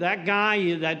know, that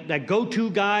guy, that go-to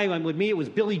guy, with me it was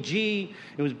Billy G,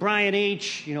 it was Brian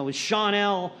H, you know, it was Sean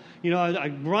L. You know,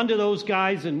 I'd run to those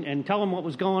guys and tell them what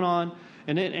was going on.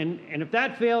 And if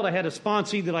that failed, I had a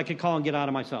sponsee that I could call and get out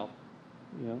of myself.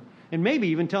 You know, and maybe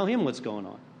even tell him what's going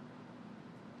on.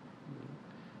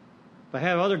 If I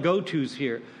have other go-tos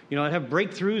here, you know, I'd have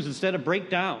breakthroughs instead of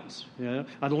breakdowns. You know,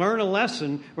 I'd learn a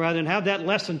lesson rather than have that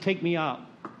lesson take me out.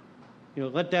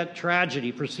 Let that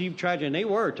tragedy, perceived tragedy, and they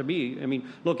were to me. I mean,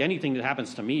 look, anything that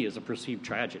happens to me is a perceived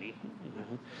tragedy,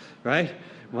 right?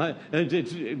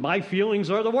 My feelings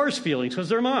are the worst feelings because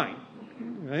they're mine,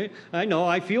 right? I know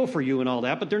I feel for you and all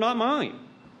that, but they're not mine.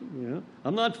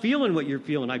 I'm not feeling what you're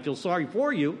feeling. I feel sorry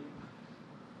for you,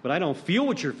 but I don't feel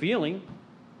what you're feeling.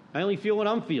 I only feel what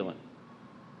I'm feeling.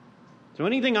 So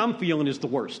anything I'm feeling is the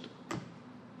worst.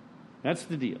 That's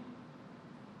the deal.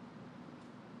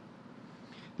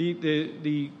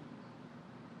 The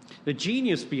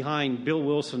genius behind Bill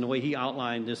Wilson, the way he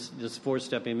outlined this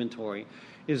 4-step inventory,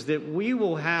 is that we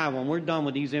will have, when we're done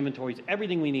with these inventories,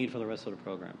 everything we need for the rest of the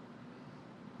program.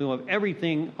 We'll have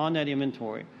everything on that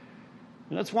inventory.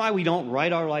 And that's why we don't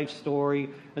write our life story.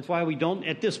 That's why we don't,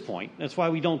 at this point, that's why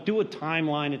we don't do a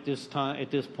timeline at this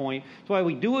point. That's why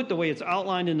we do it the way it's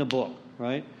outlined in the book,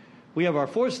 right? We have our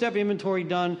 4-step inventory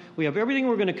done. We have everything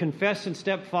we're going to confess in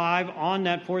step 5 on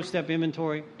that 4-step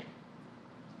inventory.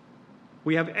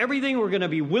 We have everything we're going to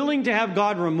be willing to have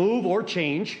God remove or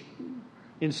change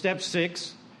in step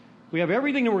 6. We have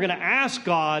everything that we're going to ask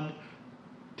God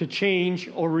to change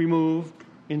or remove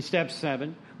in step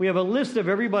 7. We have a list of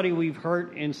everybody we've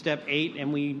hurt in step 8,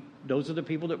 and those are the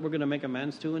people that we're going to make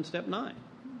amends to in step 9.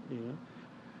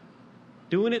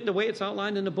 Doing it the way it's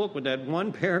outlined in the book with that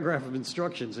one paragraph of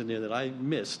instructions in there that I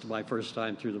missed my first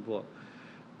time through the book.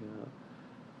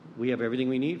 We have everything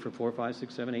we need for 4, 5,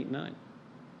 6, 7, 8, and 9.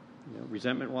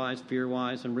 Resentment-wise,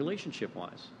 fear-wise, and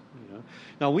relationship-wise.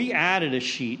 Now, we added a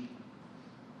sheet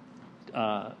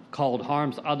called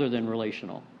harms other than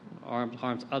relational,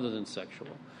 harms other than sexual.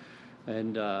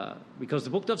 And because the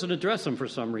book doesn't address them for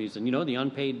some reason. The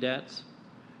unpaid debts,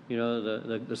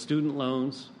 the student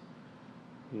loans,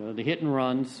 the hit and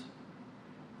runs,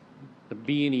 the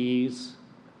B&Es,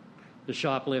 the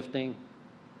shoplifting,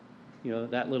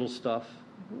 that little stuff.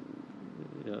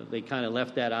 They kind of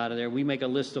left that out of there. We make a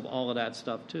list of all of that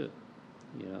stuff too,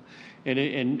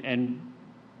 and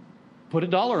put a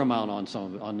dollar amount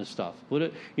on this stuff. Put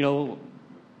it,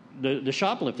 the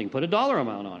shoplifting. Put a dollar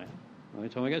amount on it. I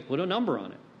told my guys, put a number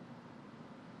on it.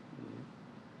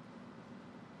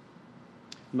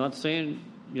 I'm not saying,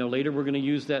 later we're going to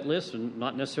use that list and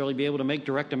not necessarily be able to make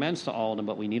direct amends to all of them,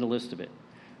 but we need a list of it.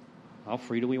 How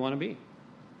free do we want to be?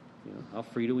 How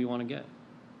free do we want to get?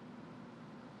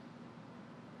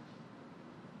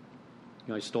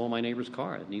 I stole my neighbor's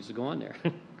car. It needs to go on there.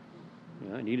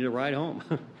 I needed a ride home.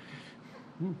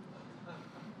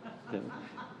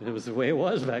 It was the way it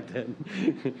was back then.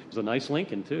 It was a nice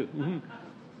Lincoln, too.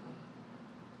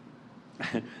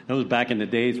 That was back in the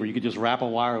days where you could just wrap a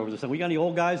wire over the solenoid. We got any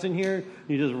old guys in here?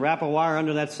 You just wrap a wire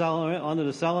under the solenoid,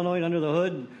 under the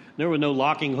hood. There were no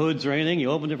locking hoods or anything.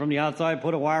 You opened it from the outside,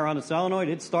 put a wire on the solenoid,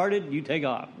 it started, you take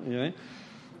off. You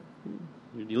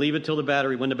leave it till the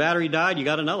battery. When the battery died, you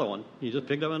got another one. You just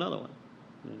picked up another one.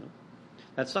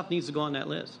 That stuff needs to go on that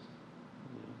list.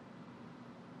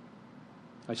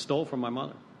 I stole from my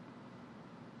mother.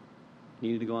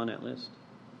 Needed to go on that list.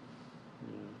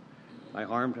 I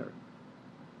harmed her.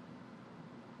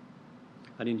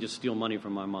 I didn't just steal money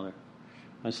from my mother.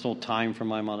 I stole time from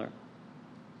my mother.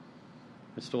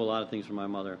 I stole a lot of things from my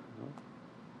mother.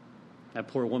 That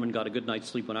poor woman got a good night's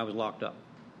sleep when I was locked up.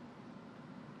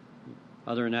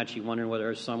 Other than that, she wondered whether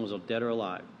her son was dead or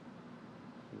alive.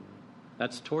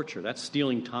 That's torture. That's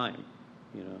stealing time,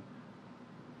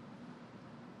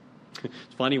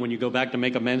 It's funny when you go back to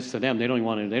make amends to them, they don't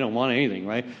want anything,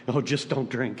 right? Oh, just don't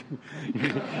drink.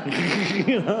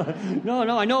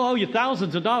 No, I know I owe you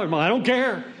thousands of dollars, Mom. I don't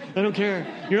care.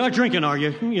 You're not drinking, are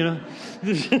you?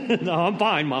 No, I'm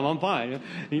fine, Mom. I'm fine.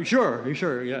 You sure?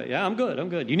 Yeah, I'm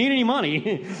good. You need any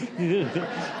money?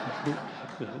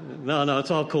 No, it's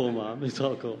all cool, Mom. It's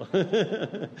all cool.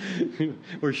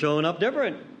 We're showing up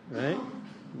different, right?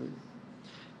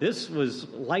 This was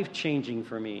life-changing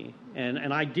for me,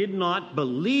 and I did not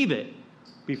believe it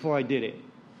before I did it.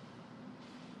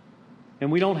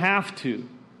 And we don't have to.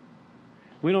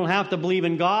 We don't have to believe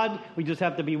in God. We just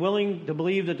have to be willing to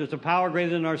believe that there's a power greater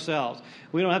than ourselves.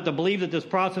 We don't have to believe that this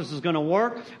process is going to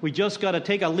work. We just got to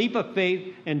take a leap of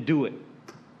faith and do it.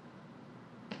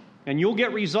 And you'll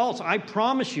get results. I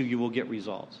promise you will get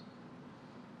results.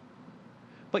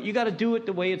 But you got to do it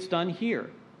the way it's done here.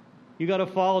 You got to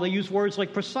follow. They use words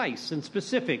like precise and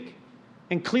specific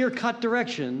and clear-cut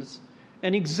directions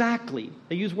and exactly.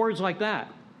 They use words like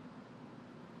that.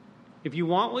 If you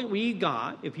want what we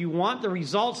got, if you want the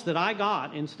results that I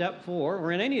got in step 4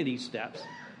 or in any of these steps,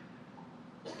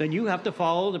 then you have to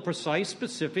follow the precise,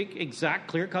 specific, exact,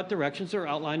 clear-cut directions that are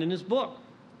outlined in this book.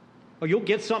 Or you'll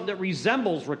get something that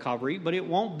resembles recovery, but it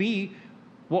won't be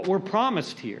what we're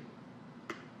promised here.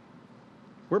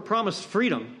 We're promised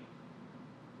freedom.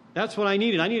 That's what I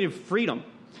needed. I needed freedom.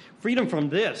 Freedom from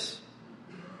this.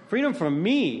 Freedom from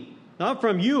me. Not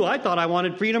from you. I thought I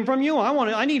wanted freedom from you.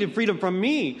 I needed freedom from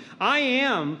me. I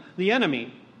am the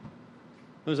enemy.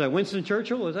 Was that Winston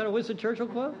Churchill? Was that a Winston Churchill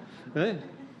quote? Right?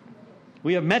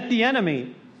 We have met the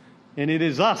enemy, and it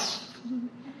is us.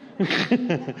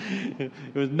 It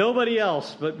was nobody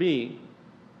else but me.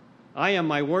 I am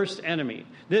my worst enemy.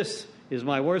 This is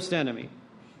my worst enemy.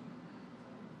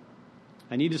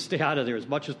 I need to stay out of there as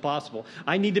much as possible.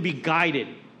 I need to be guided.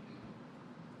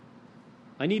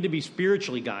 I need to be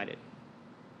spiritually guided.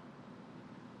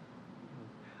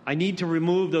 I need to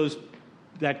remove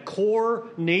that core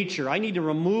nature. I need to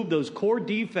remove those core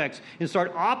defects and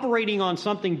start operating on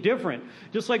something different.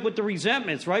 Just like with the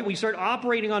resentments, right? We start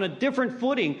operating on a different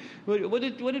footing. What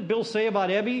did Bill say about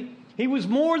Ebby? He was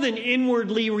more than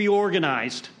inwardly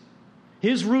reorganized.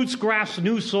 His roots grasped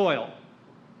new soil,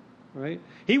 right?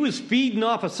 He was feeding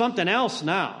off of something else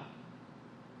now.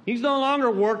 He's no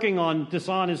longer working on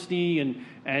dishonesty and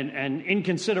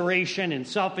inconsideration and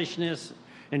selfishness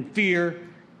and fear.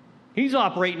 He's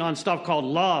operating on stuff called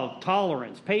love,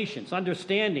 tolerance, patience,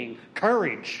 understanding,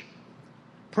 courage,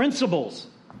 principles.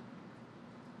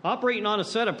 Operating on a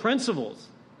set of principles.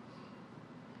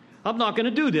 I'm not going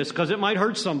to do this because it might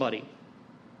hurt somebody.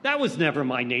 That was never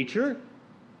my nature.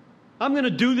 I'm going to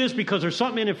do this because there's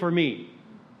something in it for me.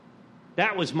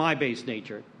 That was my base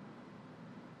nature.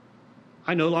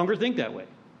 I no longer think that way.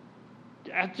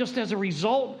 Just as a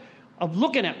result of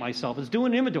looking at myself, as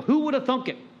doing an inventory. Who would have thunk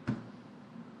it?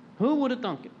 Who would have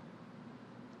thunk it?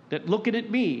 That looking at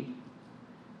me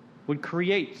would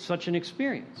create such an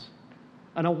experience.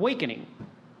 An awakening.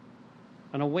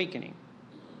 An awakening.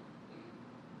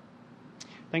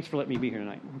 Thanks for letting me be here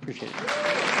tonight. I appreciate it.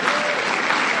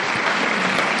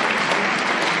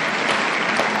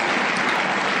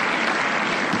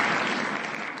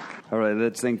 All right,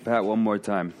 let's thank Pat one more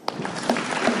time.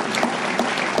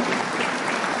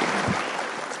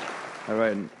 All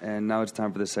right, and now it's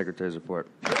time for the Secretary's report.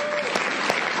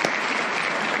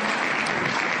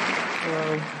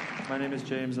 Hello, my name is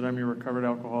James, and I'm your recovered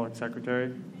alcoholic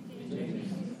secretary.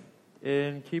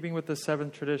 In keeping with the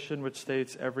seventh tradition, which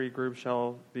states every group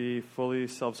shall be fully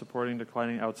self-supporting,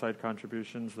 declining outside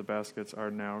contributions, the baskets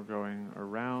are now going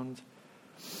around.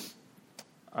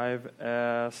 I've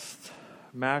asked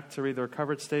Mac to read the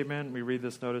recovered statement. We read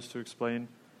this notice to explain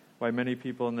why many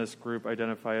people in this group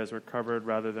identify as recovered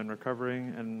rather than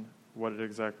recovering, and what it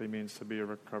exactly means to be a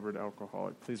recovered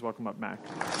alcoholic. Please welcome up Mac.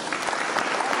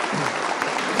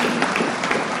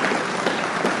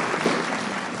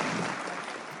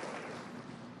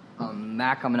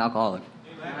 Mac, I'm an alcoholic.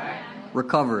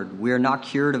 Recovered. We are not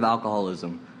cured of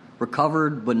alcoholism.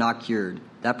 Recovered, but not cured.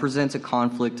 That presents a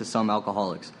conflict to some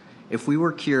alcoholics. If we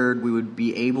were cured, we would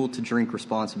be able to drink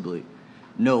responsibly.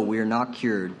 No, we are not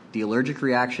cured. The allergic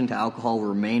reaction to alcohol will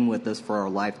remain with us for our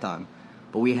lifetime.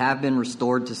 But we have been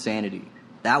restored to sanity.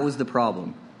 That was the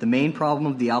problem. The main problem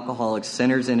of the alcoholic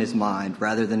centers in his mind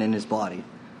rather than in his body.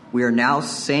 We are now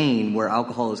sane where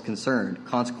alcohol is concerned.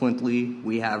 Consequently,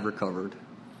 we have recovered.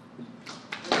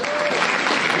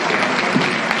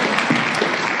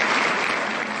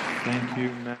 Thank you,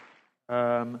 Matt.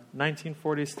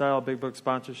 1940 style Big Book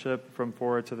sponsorship from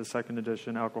forward to the second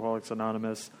edition, Alcoholics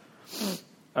Anonymous.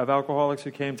 Of alcoholics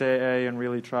who came to AA and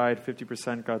really tried,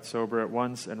 50% got sober at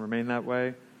once and remained that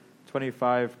way.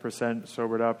 25%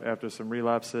 sobered up after some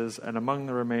relapses, and among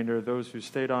the remainder, those who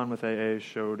stayed on with AA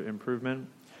showed improvement.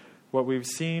 What we've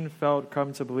seen, felt,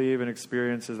 come to believe, and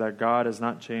experience is that God has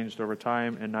not changed over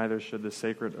time, and neither should the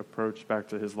sacred approach back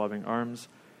to his loving arms.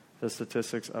 The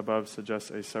statistics above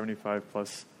suggest a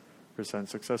 75+%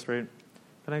 success rate.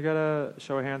 Can I get a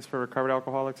show of hands for recovered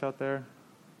alcoholics out there?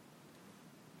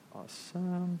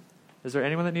 Awesome. Is there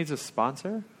anyone that needs a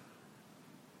sponsor?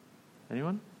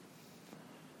 Anyone?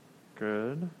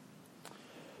 Good.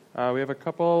 We have a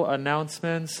couple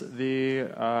announcements. The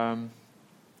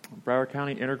Broward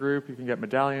County Intergroup, you can get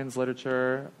medallions,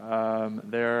 literature.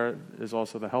 There is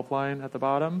also the helpline at the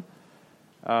bottom.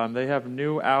 They have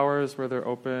new hours where they're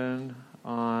open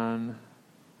on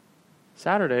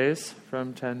Saturdays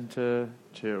from 10 to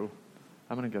 2.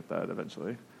 I'm going to get that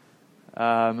eventually.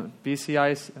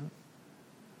 BCIC.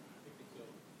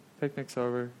 Picnic's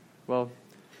over. Well,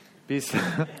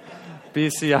 BCIC.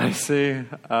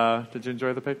 Did you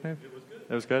enjoy the picnic?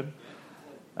 It was good.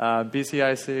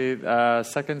 BCIC,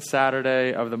 second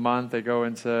Saturday of the month, they go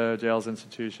into jails,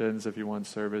 institutions. If you want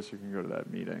service, you can go to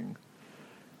that meeting.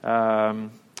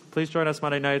 Please join us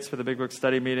Monday nights for the Big Book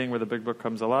study meeting where the Big Book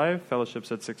comes alive.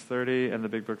 Fellowship's at 6:30, and the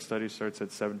Big Book study starts at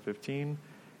 7:15.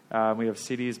 We have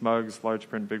CDs, mugs, large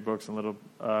print, big books, and little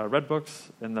red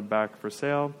books in the back for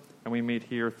sale. And we meet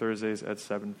here Thursdays at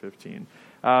 7:15.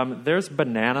 There's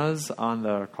bananas on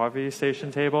the coffee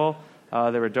station table.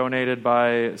 They were donated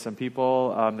by some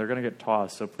people. They're going to get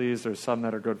tossed. So please, there's some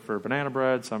that are good for banana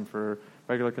bread, some for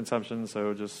regular consumption.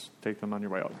 So just take them on your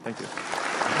way out. Thank you.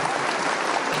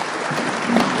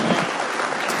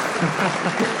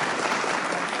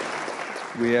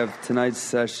 We have tonight's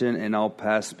session and all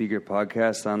past speaker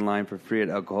podcasts online for free at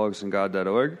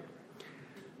alcoholicsandgod.org.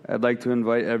 I'd like to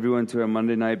invite everyone to our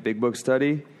Monday night Big Book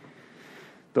study.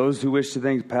 Those who wish to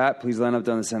thank Pat, please line up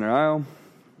down the center aisle.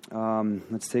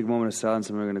 Let's take a moment of silence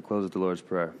and we're going to close with the Lord's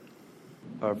Prayer.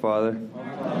 Our Father,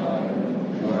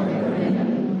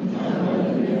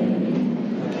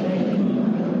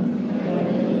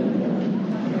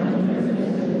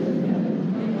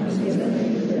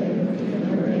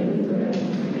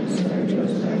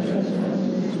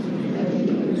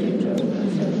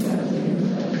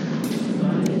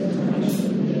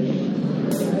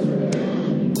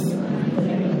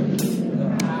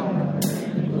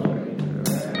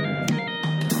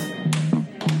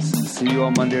 see you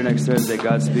all Monday or next Thursday.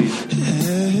 Godspeed.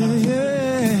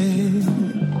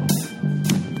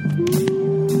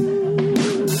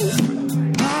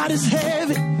 Heart is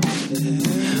heavy,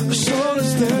 my soul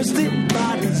is thirsty,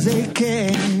 body's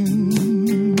aching.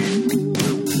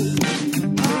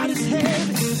 Heart is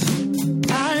heavy,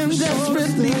 I am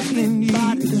desperately in need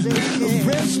of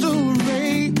restoration.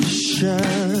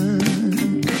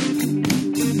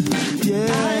 Yeah,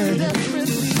 I am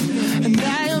desperately, and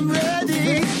I am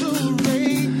ready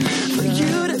for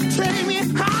you to take me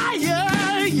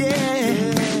higher. Yeah.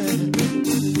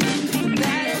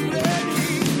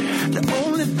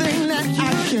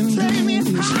 Take me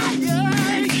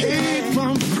higher, keep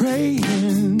on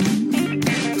praying.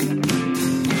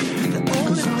 The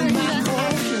only thing that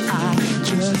I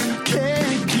just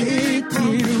can't get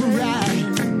it right.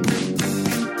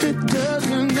 It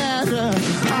doesn't matter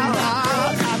how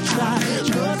hard I try.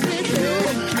 Just with you,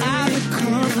 I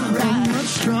become much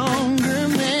stronger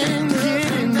man.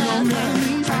 Getting on my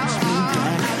knees,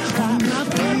 I'm not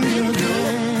being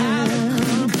again.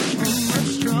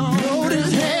 Much stronger. Road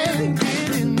is heavy.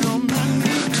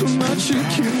 Too much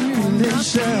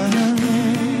accumulation.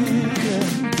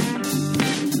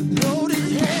 Load is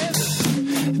heavy.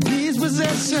 These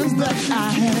possessions that I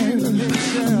have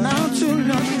amount to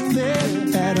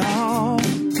nothing at all.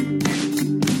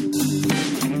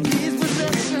 These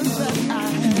possessions that I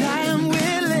have, and I am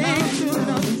willing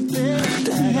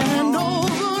to hand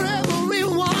over every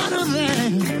one of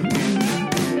them.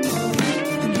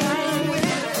 And I am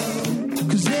willing,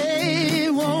 'cause they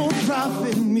won't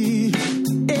profit me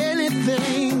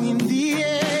anything in the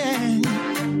end.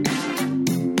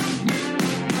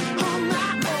 On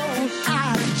my own, I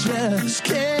just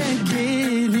can't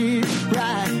get it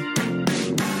right.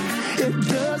 It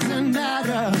doesn't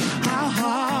matter how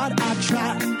hard I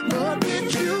try, but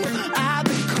with you, I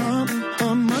become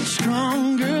a much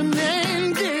stronger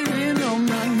man. Getting on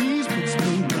my knees puts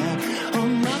me back on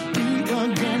my feet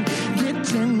again.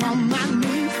 Getting on my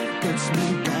knees puts me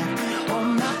back on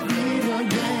my feet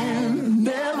again.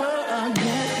 Never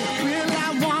again will I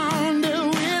wander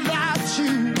without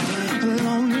you,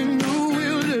 alone in the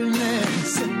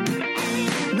wilderness.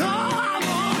 No, I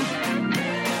won't.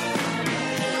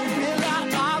 Will I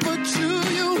offer to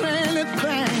you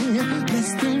anything less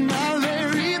than my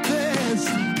very best?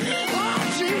 Oh,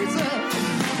 Jesus,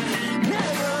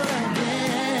 never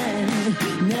again,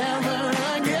 never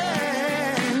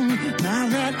again. Now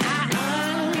that I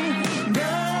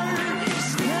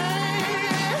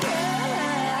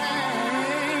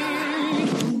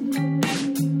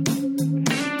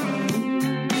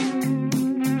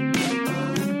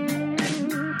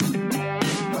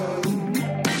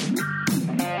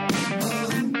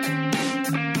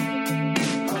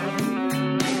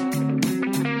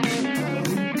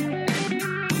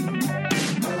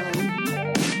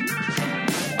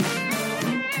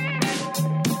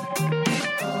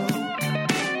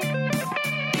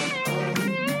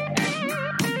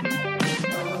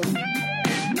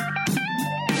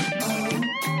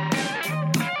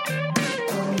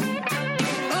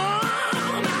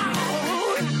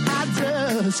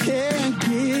can't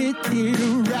get it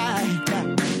right.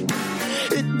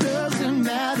 It doesn't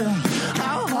matter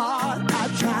how hard I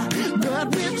try, but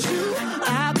with you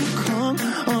I become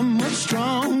a much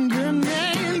stronger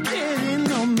man.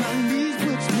 Getting on my knees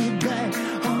puts me back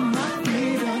on my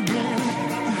feet again.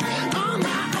 On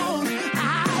my own, I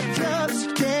just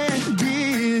can't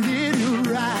get it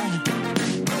right.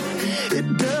 It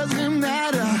doesn't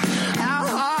matter how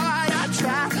hard I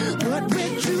try, but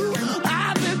with you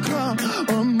I become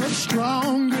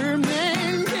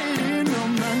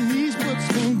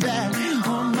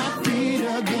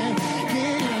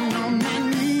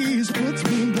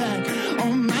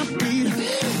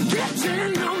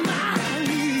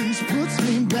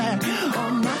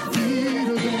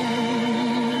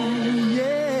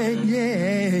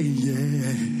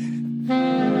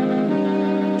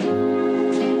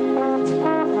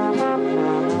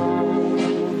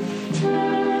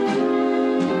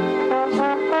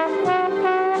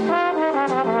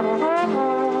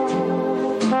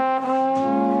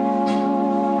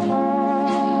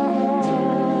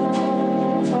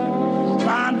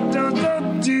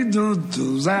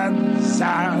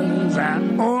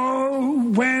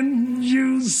Oh, when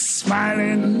you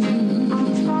smiling,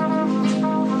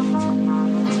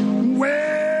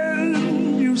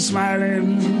 when you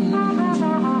smiling,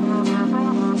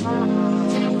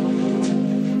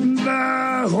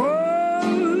 the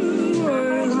whole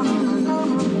world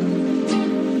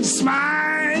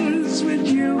smiles with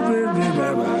you, baby.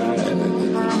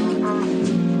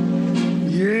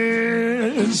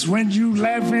 Yes, when you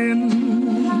laughing,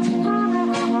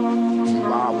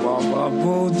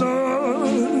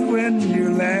 when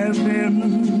you're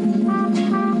laughing,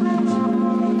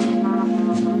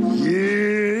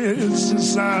 yes, the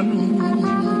sun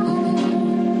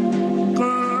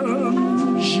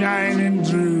comes shining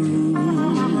through.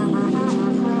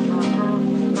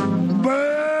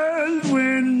 But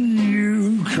when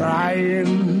you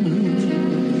crying,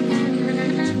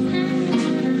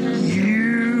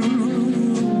 you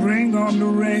bring on the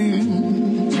rain.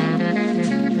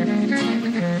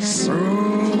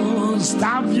 So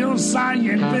stop your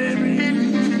sighing, baby,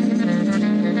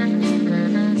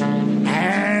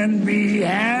 and be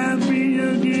happy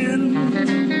again.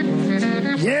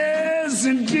 Yes,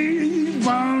 and keep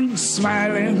on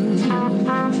smiling.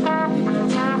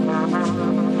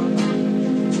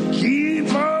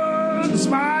 Keep on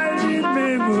smiling,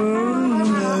 baby.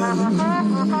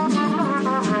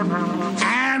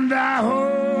 And I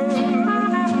hope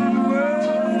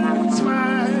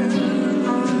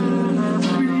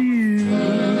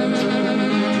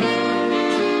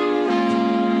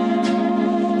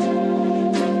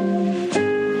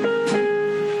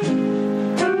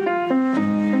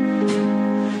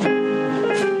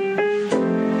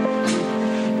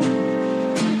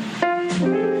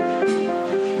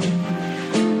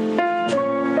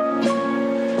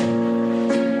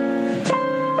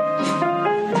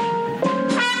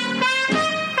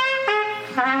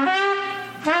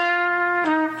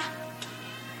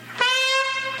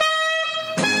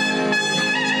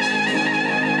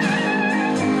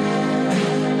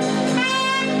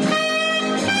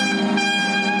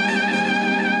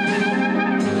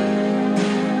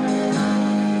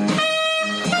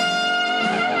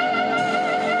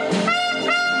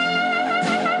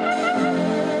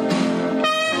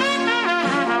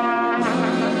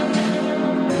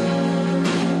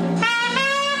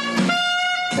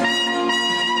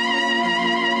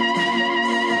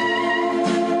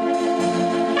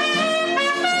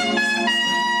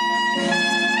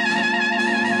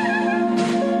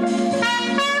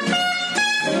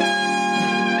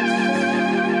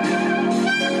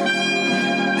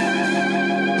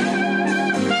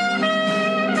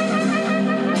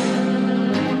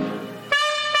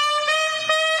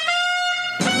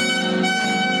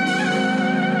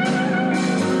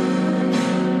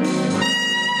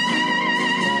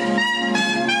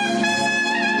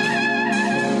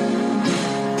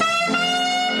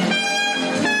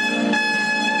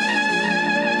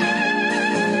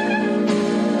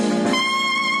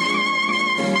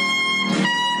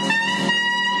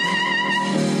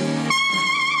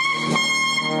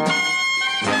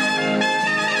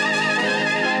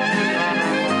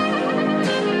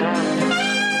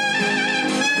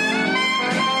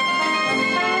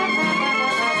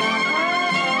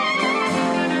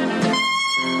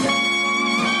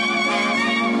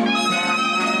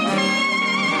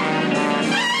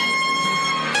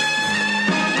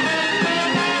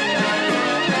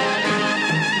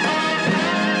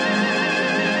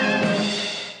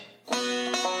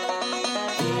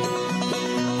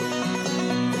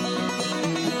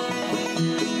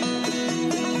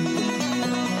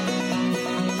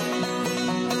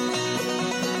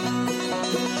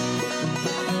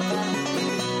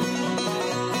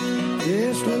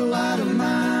This little light of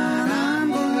mine,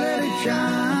 I'm gonna let it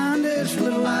shine. This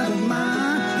little light of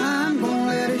mine, I'm gonna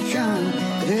let it shine.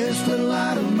 This little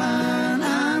light of mine,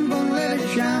 I'm gonna let it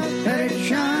shine. Let it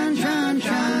shine, shine,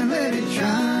 shine, let it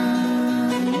shine.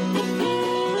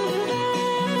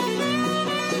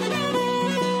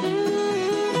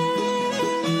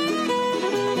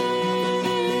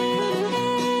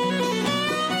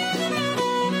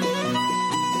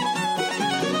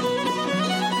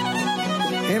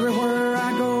 Everywhere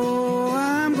I go,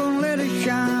 I'm gonna let it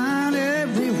shine.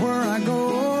 Everywhere I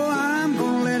go, I'm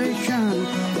gonna let it shine.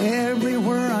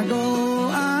 Everywhere I go,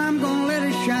 I'm gonna let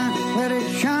it shine. Let it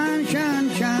shine, shine,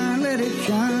 shine, let it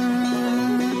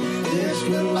shine. This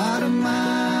little light of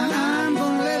mine, I'm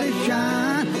gonna let it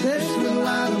shine. This little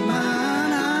light of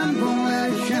mine, I'm gonna let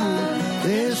it shine.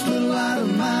 This little light of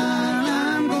mine,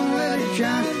 I'm gonna let it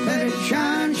shine. Let it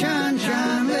shine, shine,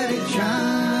 shine, let it shine.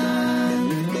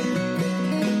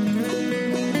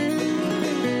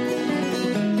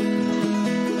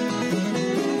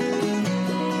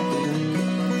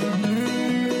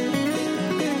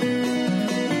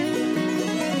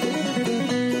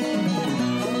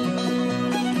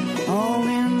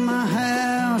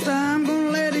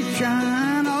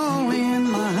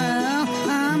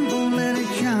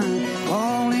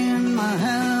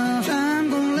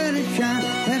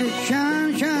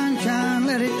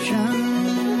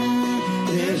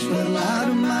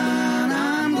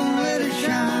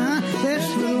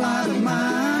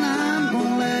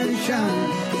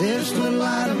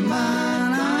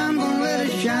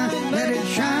 shine, let it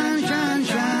shine, shine,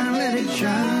 shine, let it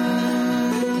shine.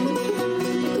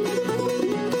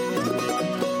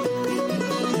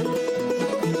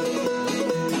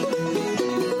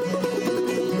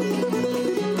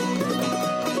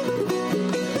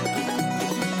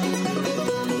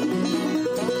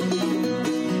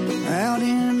 Out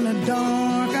in the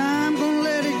dark, I'm gonna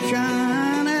let it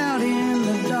shine. Out in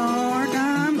the dark,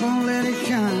 I'm gonna let it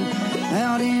shine.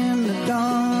 Out in the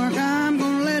dark, I'm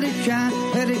gonna let it shine.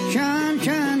 Let it shine,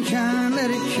 shine, shine,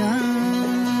 let it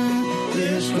shine.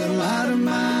 This little light of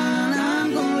mine,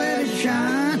 I'm gonna let it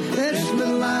shine. This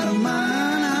little light of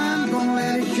mine, I'm gonna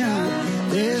let it shine.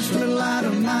 This little light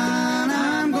of mine,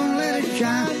 I'm gonna let it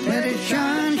shine. Let it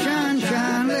shine, shine,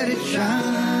 shine, let it shine.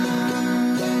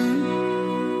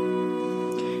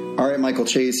 All right, Michael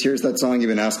Chase, here's that song you've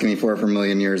been asking me for a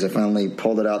million years. I finally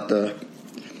pulled it out the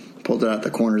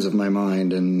corners of my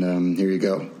mind, and here you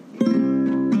go.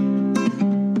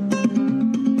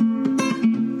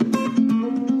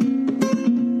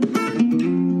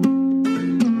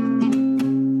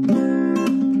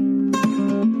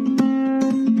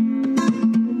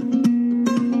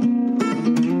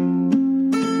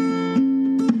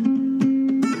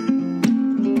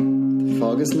 The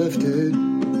fog is lifted.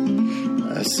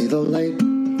 I see the light,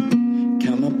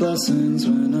 count my blessings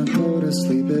when I go to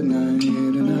sleep at night,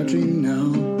 and I dream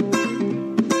now.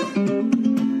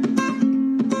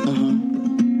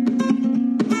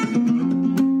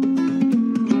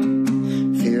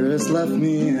 Fear has left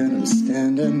me and I'm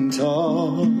standing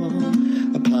tall.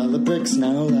 A pile of bricks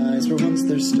now lies where once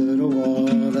there stood a wall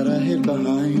that I hid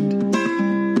behind.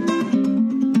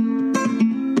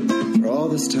 For all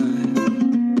this time,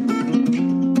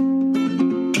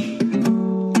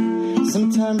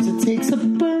 sometimes it takes a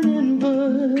burning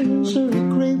bush or a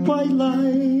great white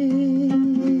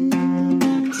light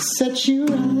to set you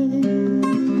right.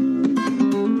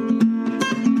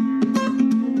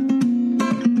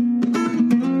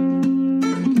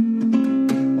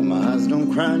 Well, my eyes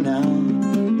don't cry now,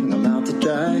 and I'm out to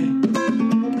dry.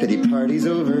 Pity party's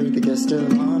over, the guest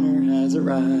of honor has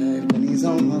arrived, and he's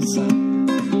on my side.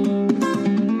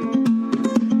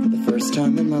 For the first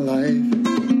time in my life,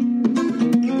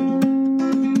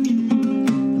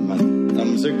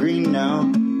 are green now,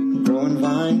 growing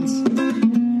vines.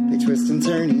 They twist and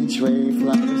turn each way,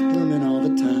 flowers blooming all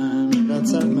the time right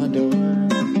outside my door,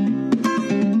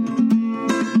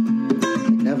 like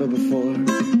never before.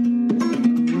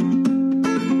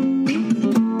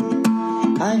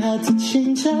 I had to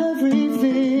change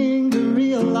everything to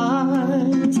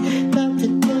realize that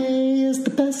today is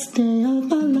the best day of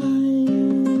my life.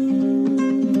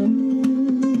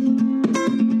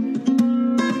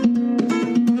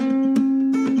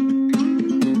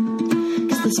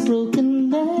 This broken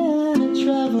man had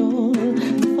traveled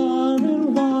far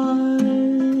and wide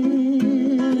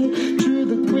through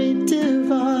the great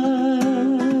divide,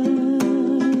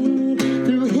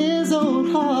 through his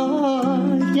own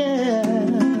heart, yeah.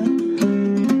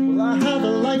 Well, I have a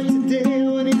life today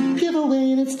when it give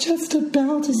away, and it's just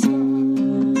about to start.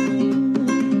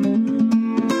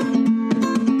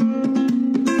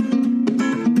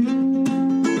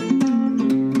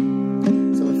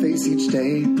 So I face each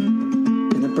day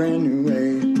brand new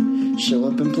way, show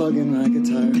up and plug in my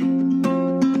guitar,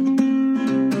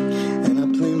 and I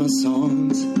play my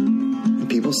songs, and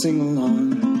people sing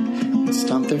along, and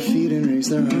stomp their feet and raise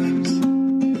their arms.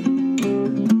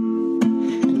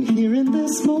 And here in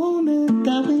this moment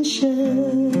that we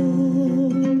share,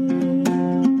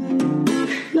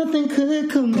 nothing could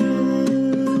compare.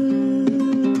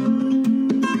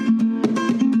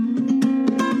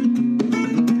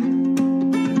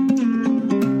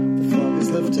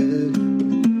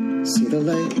 See the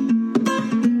light,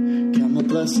 count my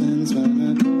blessings when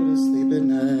I go to sleep at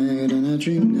night, and I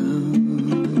dream now.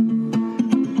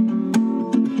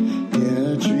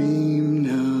 Yeah, I dream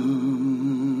now,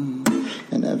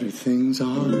 and everything's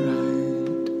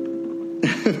alright.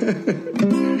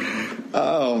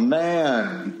 Oh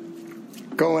man,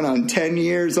 going on 10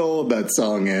 years old that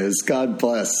song is. God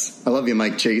bless. I love you,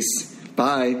 Mike Chase.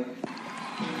 Bye.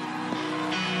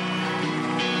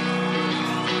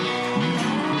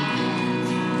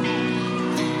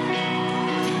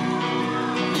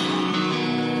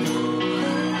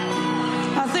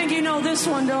 This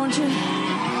one, don't you?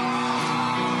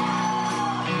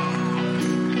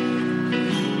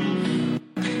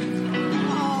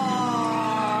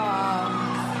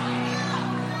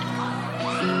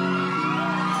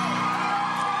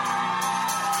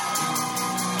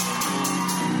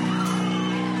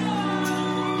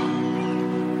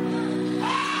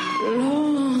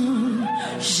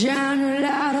 Lord, shine a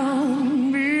light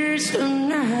on me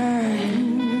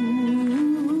tonight.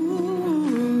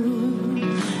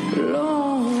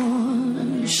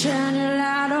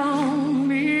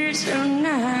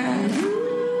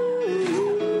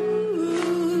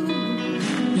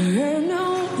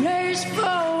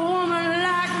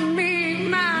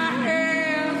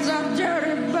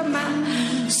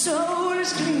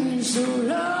 scream. So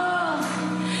Lord,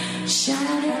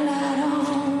 shine your light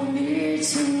on me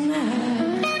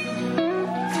tonight.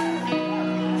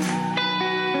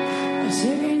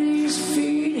 Taking these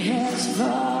feet as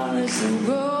far as the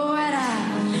road,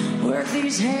 I work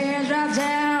these hands right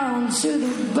down to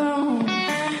the bone.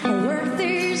 I work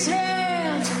these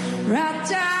hands right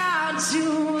down to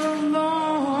the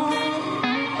bone.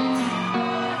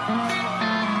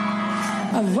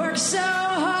 I've worked so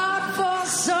hard for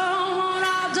someone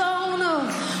I don't know.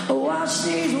 I watch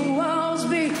these walls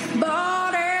be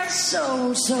bought and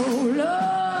sold. So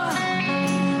Lord,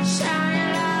 shine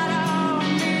your light on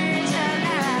me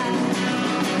tonight.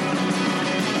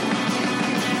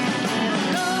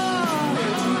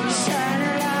 Lord, shine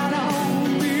your light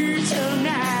on me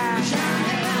tonight.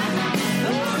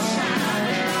 Lord, shine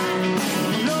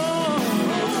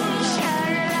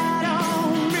your light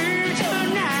on me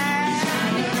tonight.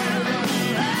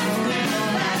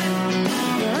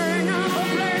 There ain't no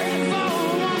place for a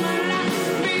woman like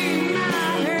me. My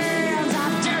hands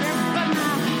are dirty, but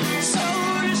my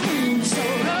soul is clean. So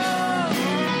Lord,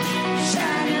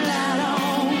 shine your light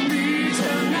on me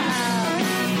tonight.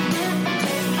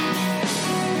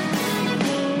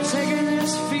 Taking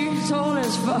this feet all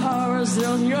as far as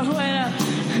they'll go.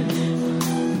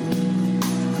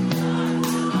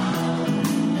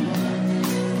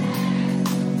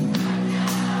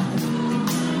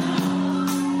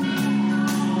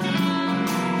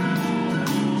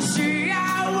 See, I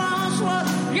once was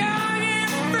young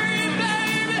and free,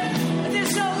 baby.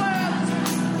 This old world,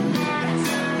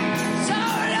 so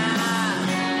Lord,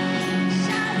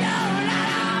 shine your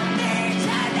light on me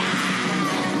tonight.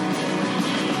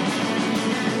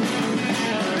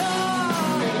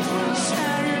 Lord,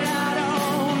 shine your light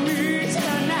on me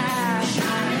tonight.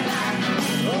 Shine your light,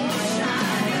 oh,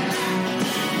 shine your light.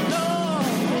 Lord,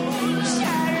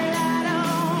 shine your light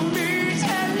on me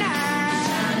tonight.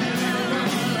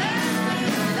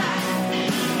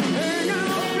 Ain't no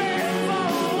place for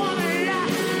a woman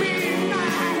like me. My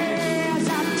hands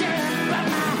are dirty, but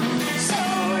my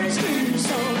soul is clean.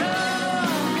 So Lord,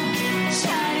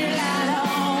 shine your light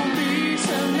on me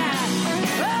tonight.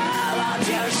 Oh, won't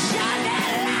you shine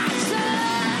that light, son?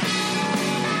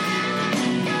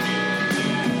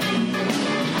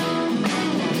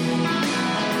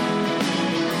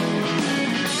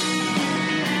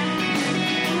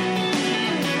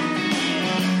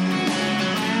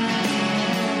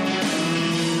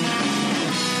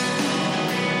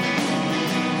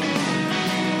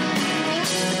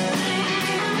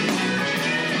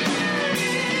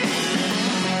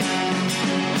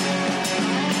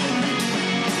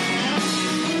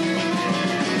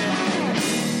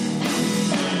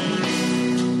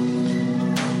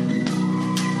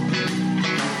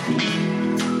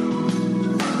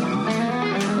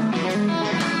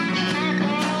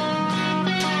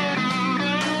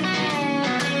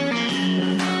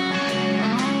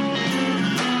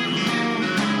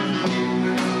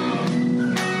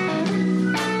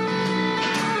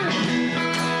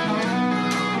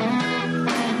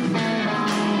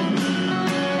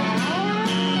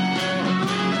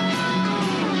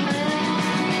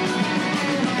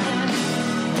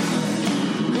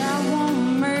 Got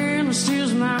one man who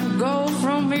steals my gold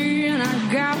from me, and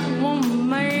I got one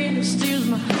man who steals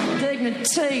my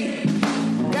dignity.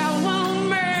 Got one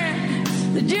man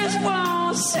that just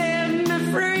won't sell